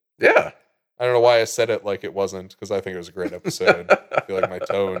 Yeah. I don't know why I said it like it wasn't, because I think it was a great episode. I feel like my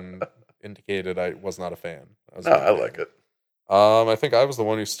tone indicated I was not a fan. I like it. I think I was the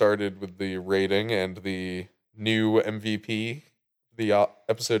one who started with the rating and the new MVP, the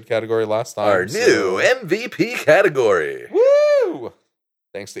episode category last time. Our new MVP category. Woo!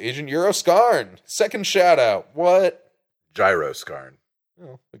 Thanks to Agent Euroscarn. Second shout out. What? Gyroscarn.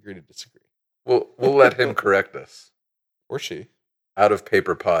 Oh, agree to disagree. We'll let him correct us. Or she.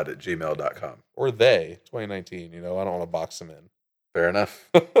 outofpaperpod@gmail.com. Or they. 2019, I don't want to box them in. Fair enough.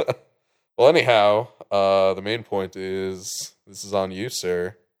 Well, anyhow, the main point is, this is on you,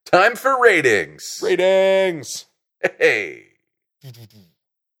 sir. Time for ratings. Ratings! Hey!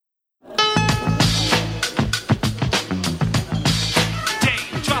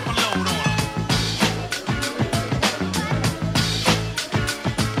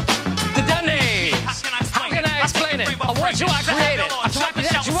 You I created. I'm happy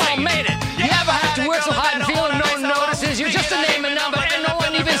that you all made it. You never have to work so hard and feel no one notices. You're just a name and number and no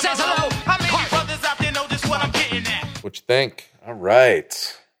one even says hello. How many brothers out there know just what I'm getting at? What you think? All right.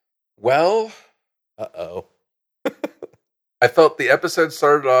 Well, uh-oh. I felt the episode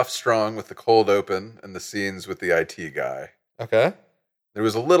started off strong with the cold open and the scenes with the IT guy. Okay. There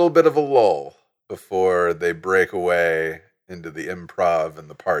was a little bit of a lull before they break away into the improv and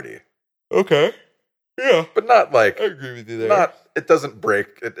the party. Okay. Yeah. But not like... I agree with you there. It doesn't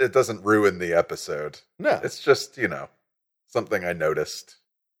break... It doesn't ruin the episode. No. It's just, something I noticed.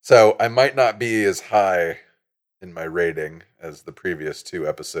 So I might not be as high in my rating as the previous two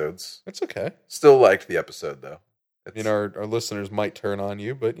episodes. It's okay. Still liked the episode, though. Our listeners might turn on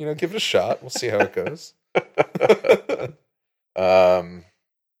you, but, give it a shot. We'll see how it goes.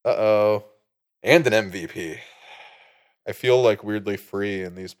 Uh-oh. And an MVP. I feel like weirdly free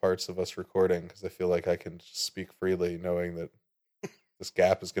in these parts of us recording because I feel like I can just speak freely knowing that this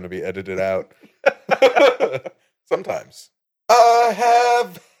gap is going to be edited out. Sometimes. I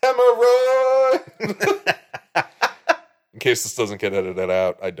have hemorrhoid. In case this doesn't get edited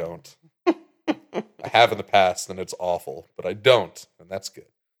out, I don't. I have in the past, and it's awful, but I don't, and that's good.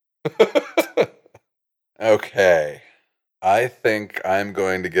 Okay. I think I'm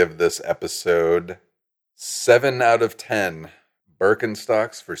going to give this episode 7 out of 10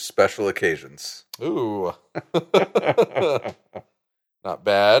 Birkenstocks for special occasions. Ooh. Not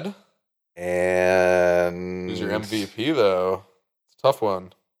bad. And who's your MVP, though? It's a tough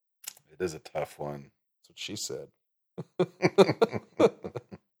one. It is a tough one. That's what she said.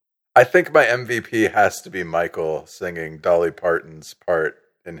 I think my MVP has to be Michael singing Dolly Parton's part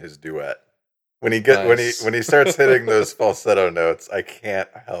in his duet. When he starts hitting those falsetto notes, I can't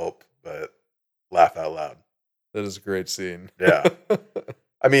help but laugh out loud. That is a great scene. Yeah.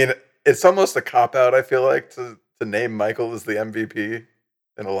 I mean, it's almost a cop-out, I feel like, to name Michael as the MVP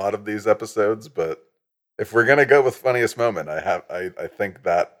in a lot of these episodes, but if we're gonna go with funniest moment, I think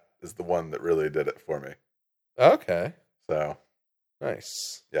that is the one that really did it for me. Okay. So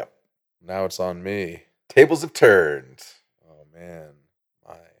nice. Yeah. Now it's on me. Tables have turned. Oh man.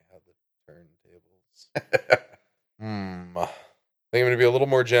 How the turntables. I think I'm gonna be a little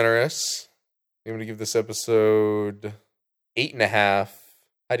more generous. I'm gonna give this episode 8.5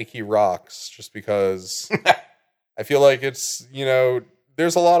 Heidi Key rocks, just because I feel like it's,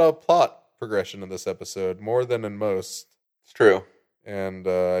 there's a lot of plot progression in this episode, more than in most. It's true. And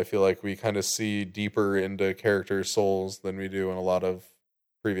I feel like we kind of see deeper into character souls than we do in a lot of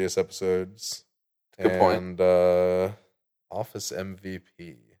previous episodes. Good point. And Office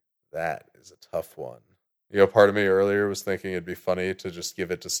MVP, that is a tough one. Part of me earlier was thinking it'd be funny to just give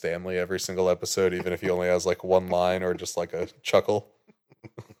it to Stanley every single episode, even if he only has like one line or just like a chuckle.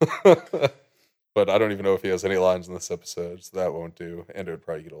 But I don't even know if he has any lines in this episode, so that won't do. And it would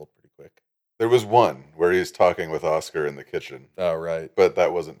probably get old pretty quick. There was one where he's talking with Oscar in the kitchen. Oh, right. But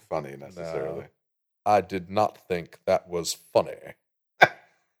that wasn't funny necessarily. No, I did not think that was funny.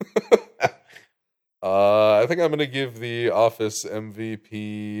 I think I'm going to give the Office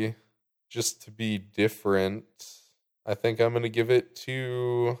MVP, just to be different. I think I'm going to give it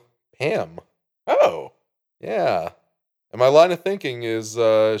to Pam. Oh. Yeah. And my line of thinking is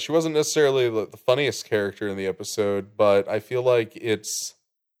she wasn't necessarily the funniest character in the episode, but I feel like it's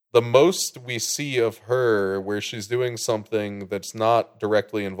the most we see of her where she's doing something that's not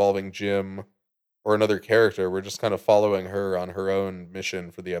directly involving Jim or another character. We're just kind of following her on her own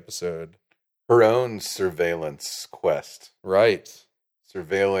mission for the episode. Her own surveillance quest. Right.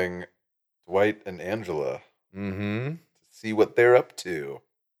 Surveilling Dwight and Angela. Mm-hmm. To see what they're up to.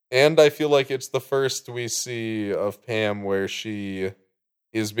 And I feel like it's the first we see of Pam where she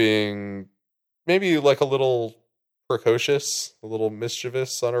is being maybe like a little precocious, a little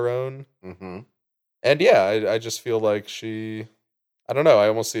mischievous on her own. Mm-hmm. And yeah, I just feel like I don't know, I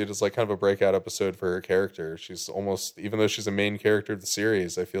almost see it as like kind of a breakout episode for her character. She's almost, even though she's a main character of the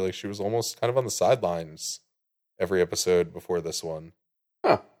series, I feel like she was almost kind of on the sidelines every episode before this one.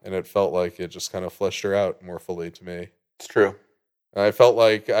 Huh. And it felt like it just kind of fleshed her out more fully to me. It's true. I felt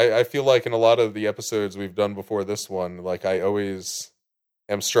like, I feel like in a lot of the episodes we've done before this one, like I always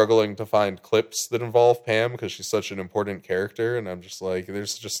am struggling to find clips that involve Pam because she's such an important character. And I'm just like,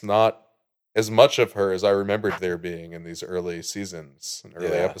 there's just not as much of her as I remembered there being in these early seasons and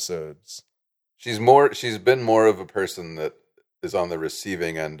early episodes. She's been more of a person that is on the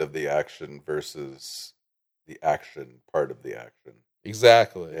receiving end of the action versus the action part of the action.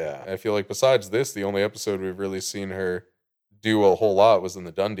 Exactly. Yeah. I feel like besides this, the only episode we've really seen her do a whole lot was in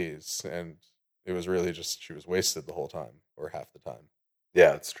the Dundies, and it was really just she was wasted the whole time, or half the time.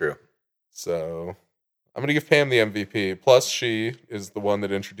 Yeah, it's true. So I'm going to give Pam the MVP. Plus, she is the one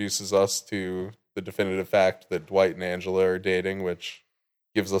that introduces us to the definitive fact that Dwight and Angela are dating, which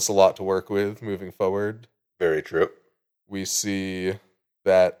gives us a lot to work with moving forward. Very true. We see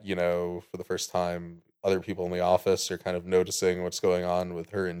that, for the first time, other people in the office are kind of noticing what's going on with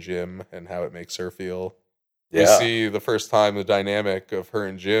her and Jim and how it makes her feel. Yeah. We see the first time the dynamic of her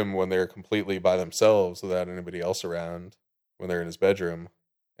and Jim when they're completely by themselves without anybody else around, when they're in his bedroom,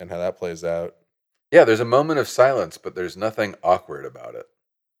 and how that plays out. Yeah, there's a moment of silence, but there's nothing awkward about it.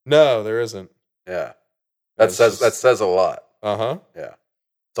 No, there isn't. Yeah. That says a lot. Uh-huh. Yeah.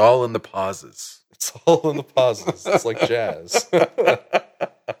 It's all in the pauses. It's all in the pauses. It's like jazz.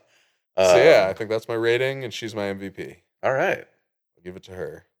 So yeah, I think that's my rating, and she's my MVP. All right. I'll give it to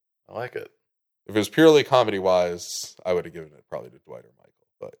her. I like it. If it was purely comedy-wise, I would have given it probably to Dwight or Michael,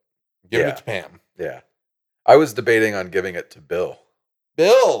 but I'm Give it to Pam. Yeah. I was debating on giving it to Bill.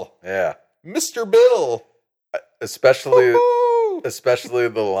 Bill! Yeah. Mr. Bill! Especially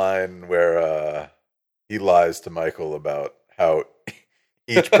the line where he lies to Michael about how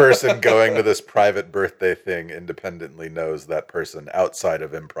each person going to this private birthday thing independently knows that person outside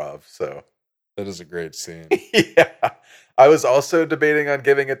of improv. So that is a great scene. Yeah. I was also debating on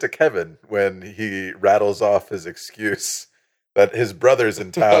giving it to Kevin when he rattles off his excuse that his brother's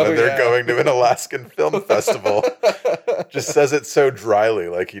in town and they're going to an Alaskan film festival. Just says it so dryly,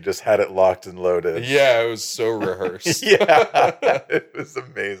 like he just had it locked and loaded. Yeah, it was so rehearsed. Yeah, it was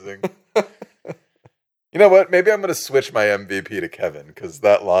amazing. You know what? Maybe I'm going to switch my MVP to Kevin because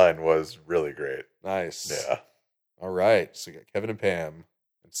that line was really great. Nice. Yeah. All right. So you got Kevin and Pam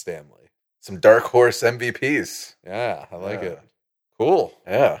and Stanley. Some dark horse MVPs. Yeah, I like it. Cool.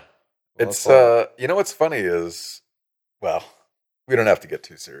 Yeah. Well, It's, you know what's funny is, well, we don't have to get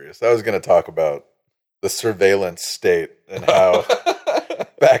too serious. I was going to talk about the surveillance state and how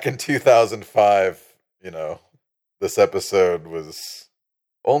back in 2005, you know, this episode was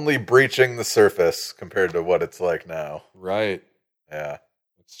only breaching the surface compared to what it's like now. Right. Yeah.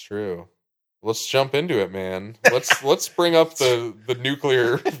 It's true. Let's jump into it, man. Let's bring up the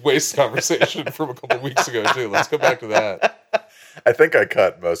nuclear waste conversation from a couple weeks ago too. Let's go back to that. I think I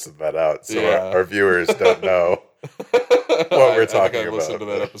cut most of that out, so our viewers don't know what we're talking I about. listened to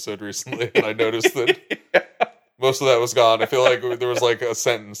that episode recently, and I noticed that most of that was gone. I feel like there was like a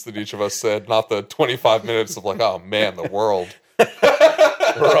sentence that each of us said, not the 25 minutes of like, oh man, the world.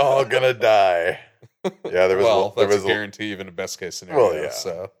 We're all gonna die. Yeah, there was. Well, there that's was a guarantee, even a best case scenario. Well, yeah.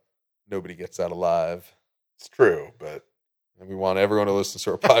 So nobody gets out alive. It's true, but and we want everyone who listens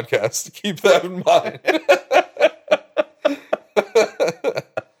to our podcast to keep that in mind.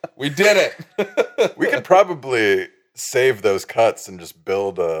 We did it. We could probably save those cuts and just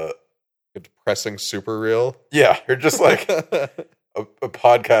build a depressing super reel. Yeah, or just like a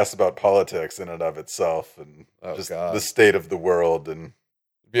podcast about politics in and of itself, and just the state of the world. And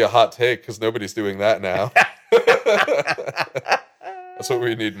it'd be a hot take because nobody's doing that now. That's what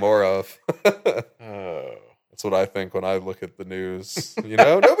we need more of. That's what I think when I look at the news. You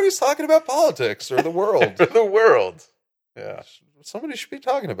know, nobody's talking about politics or the world. The world. Yeah. Somebody should be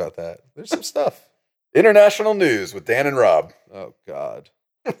talking about that. There's some stuff. International news with Dan and Rob. Oh, God.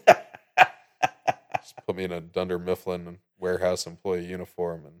 Just put me in a Dunder Mifflin warehouse employee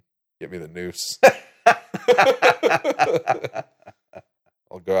uniform and get me the noose.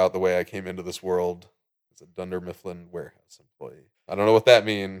 I'll go out the way I came into this world as a Dunder Mifflin warehouse employee. I don't know what that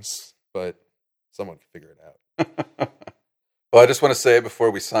means, but someone can figure it out. Well, I just want to say before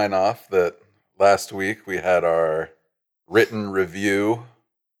we sign off that last week we had our written review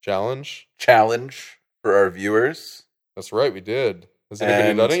challenge for our viewers. That's right, we did. Has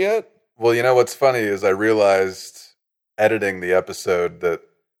anybody done it yet? Well, you know what's funny is I realized editing the episode that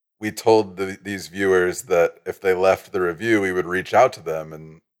we told these viewers that if they left the review, we would reach out to them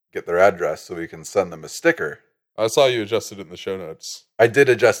and get their address so we can send them a sticker. I saw you adjusted it in the show notes. I did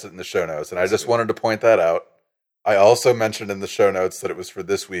adjust it in the show notes, and I just wanted to point that out. I also mentioned in the show notes that it was for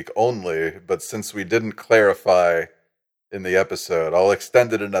this week only, but since we didn't clarify in the episode, I'll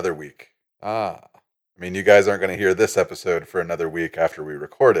extend it another week. I mean, you guys aren't going to hear this episode for another week after we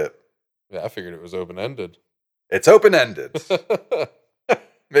record it. Yeah, I figured it was open-ended. It's open-ended.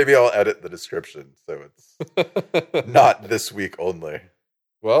 Maybe I'll edit the description so it's not this week only.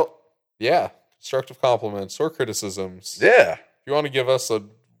 Well, yeah. Constructive compliments or criticisms. Yeah. If you want to give us a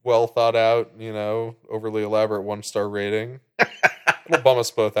well-thought-out, overly elaborate 1-star rating, it'll bum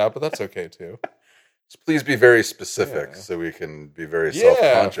us both out, but that's okay, too. Just please be very specific so we can be very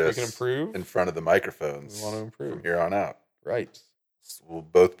self-conscious we can improve. In front of the microphones. We want to improve. From here on out. Right. So we'll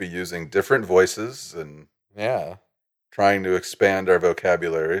both be using different voices and trying to expand our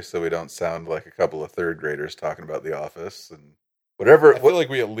vocabulary so we don't sound like a couple of third graders talking about The Office and whatever. I feel like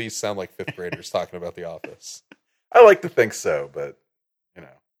we at least sound like fifth graders talking about The Office. I like to think so, but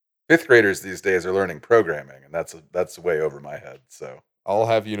fifth graders these days are learning programming, and that's way over my head. So I'll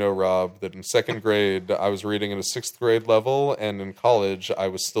have you know, Rob, that in second grade I was reading at a 6th grade level, and in college I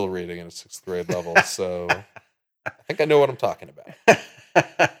was still reading at a 6th grade level. So I think I know what I'm talking about.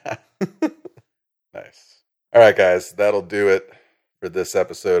 Nice. All right, guys, that'll do it for this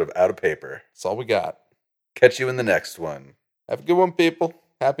episode of Out of Paper. That's all we got. Catch you in the next one. Have a good one, people.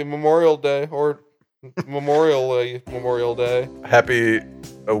 Happy Memorial Day, or Memorial Day. Happy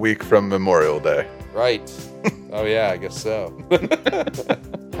a week from Memorial Day. Right. Oh, yeah, I guess so.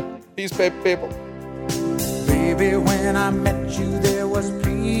 Peace, people. Baby, when I met you, there was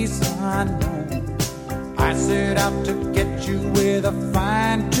peace unknown. I set out to get you with a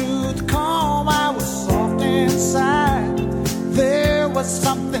fine-tooth was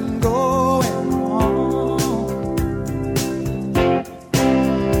something going on.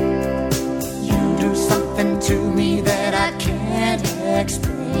 You do something to me that I can't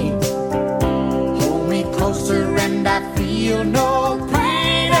explain. Hold me closer and I feel no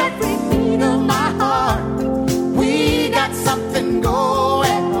pain. Every beat of my heart, we got something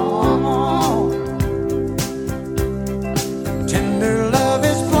going on. Tender love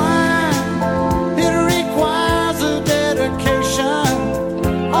is blind, it requires a dedication.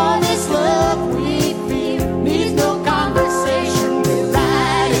 All this love we feel needs no conversation. We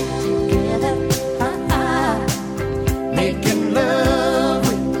ride it together, making love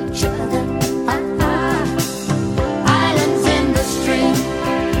with each other. Islands in the stream,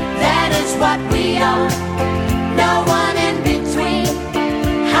 that is what we are. No one in between.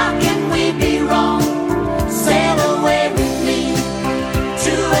 How can we be wrong? Sail away with me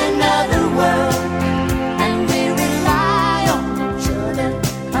to another world, and we rely on each other.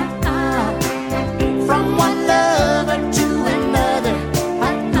 From one lover to another.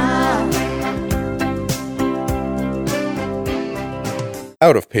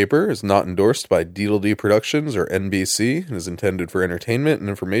 Out of Paper is not endorsed by Deedledee Productions or NBC and is intended for entertainment and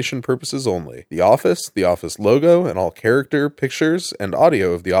information purposes only. The Office logo, and all character, pictures, and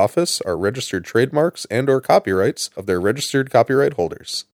audio of The Office are registered trademarks and/or copyrights of their registered copyright holders.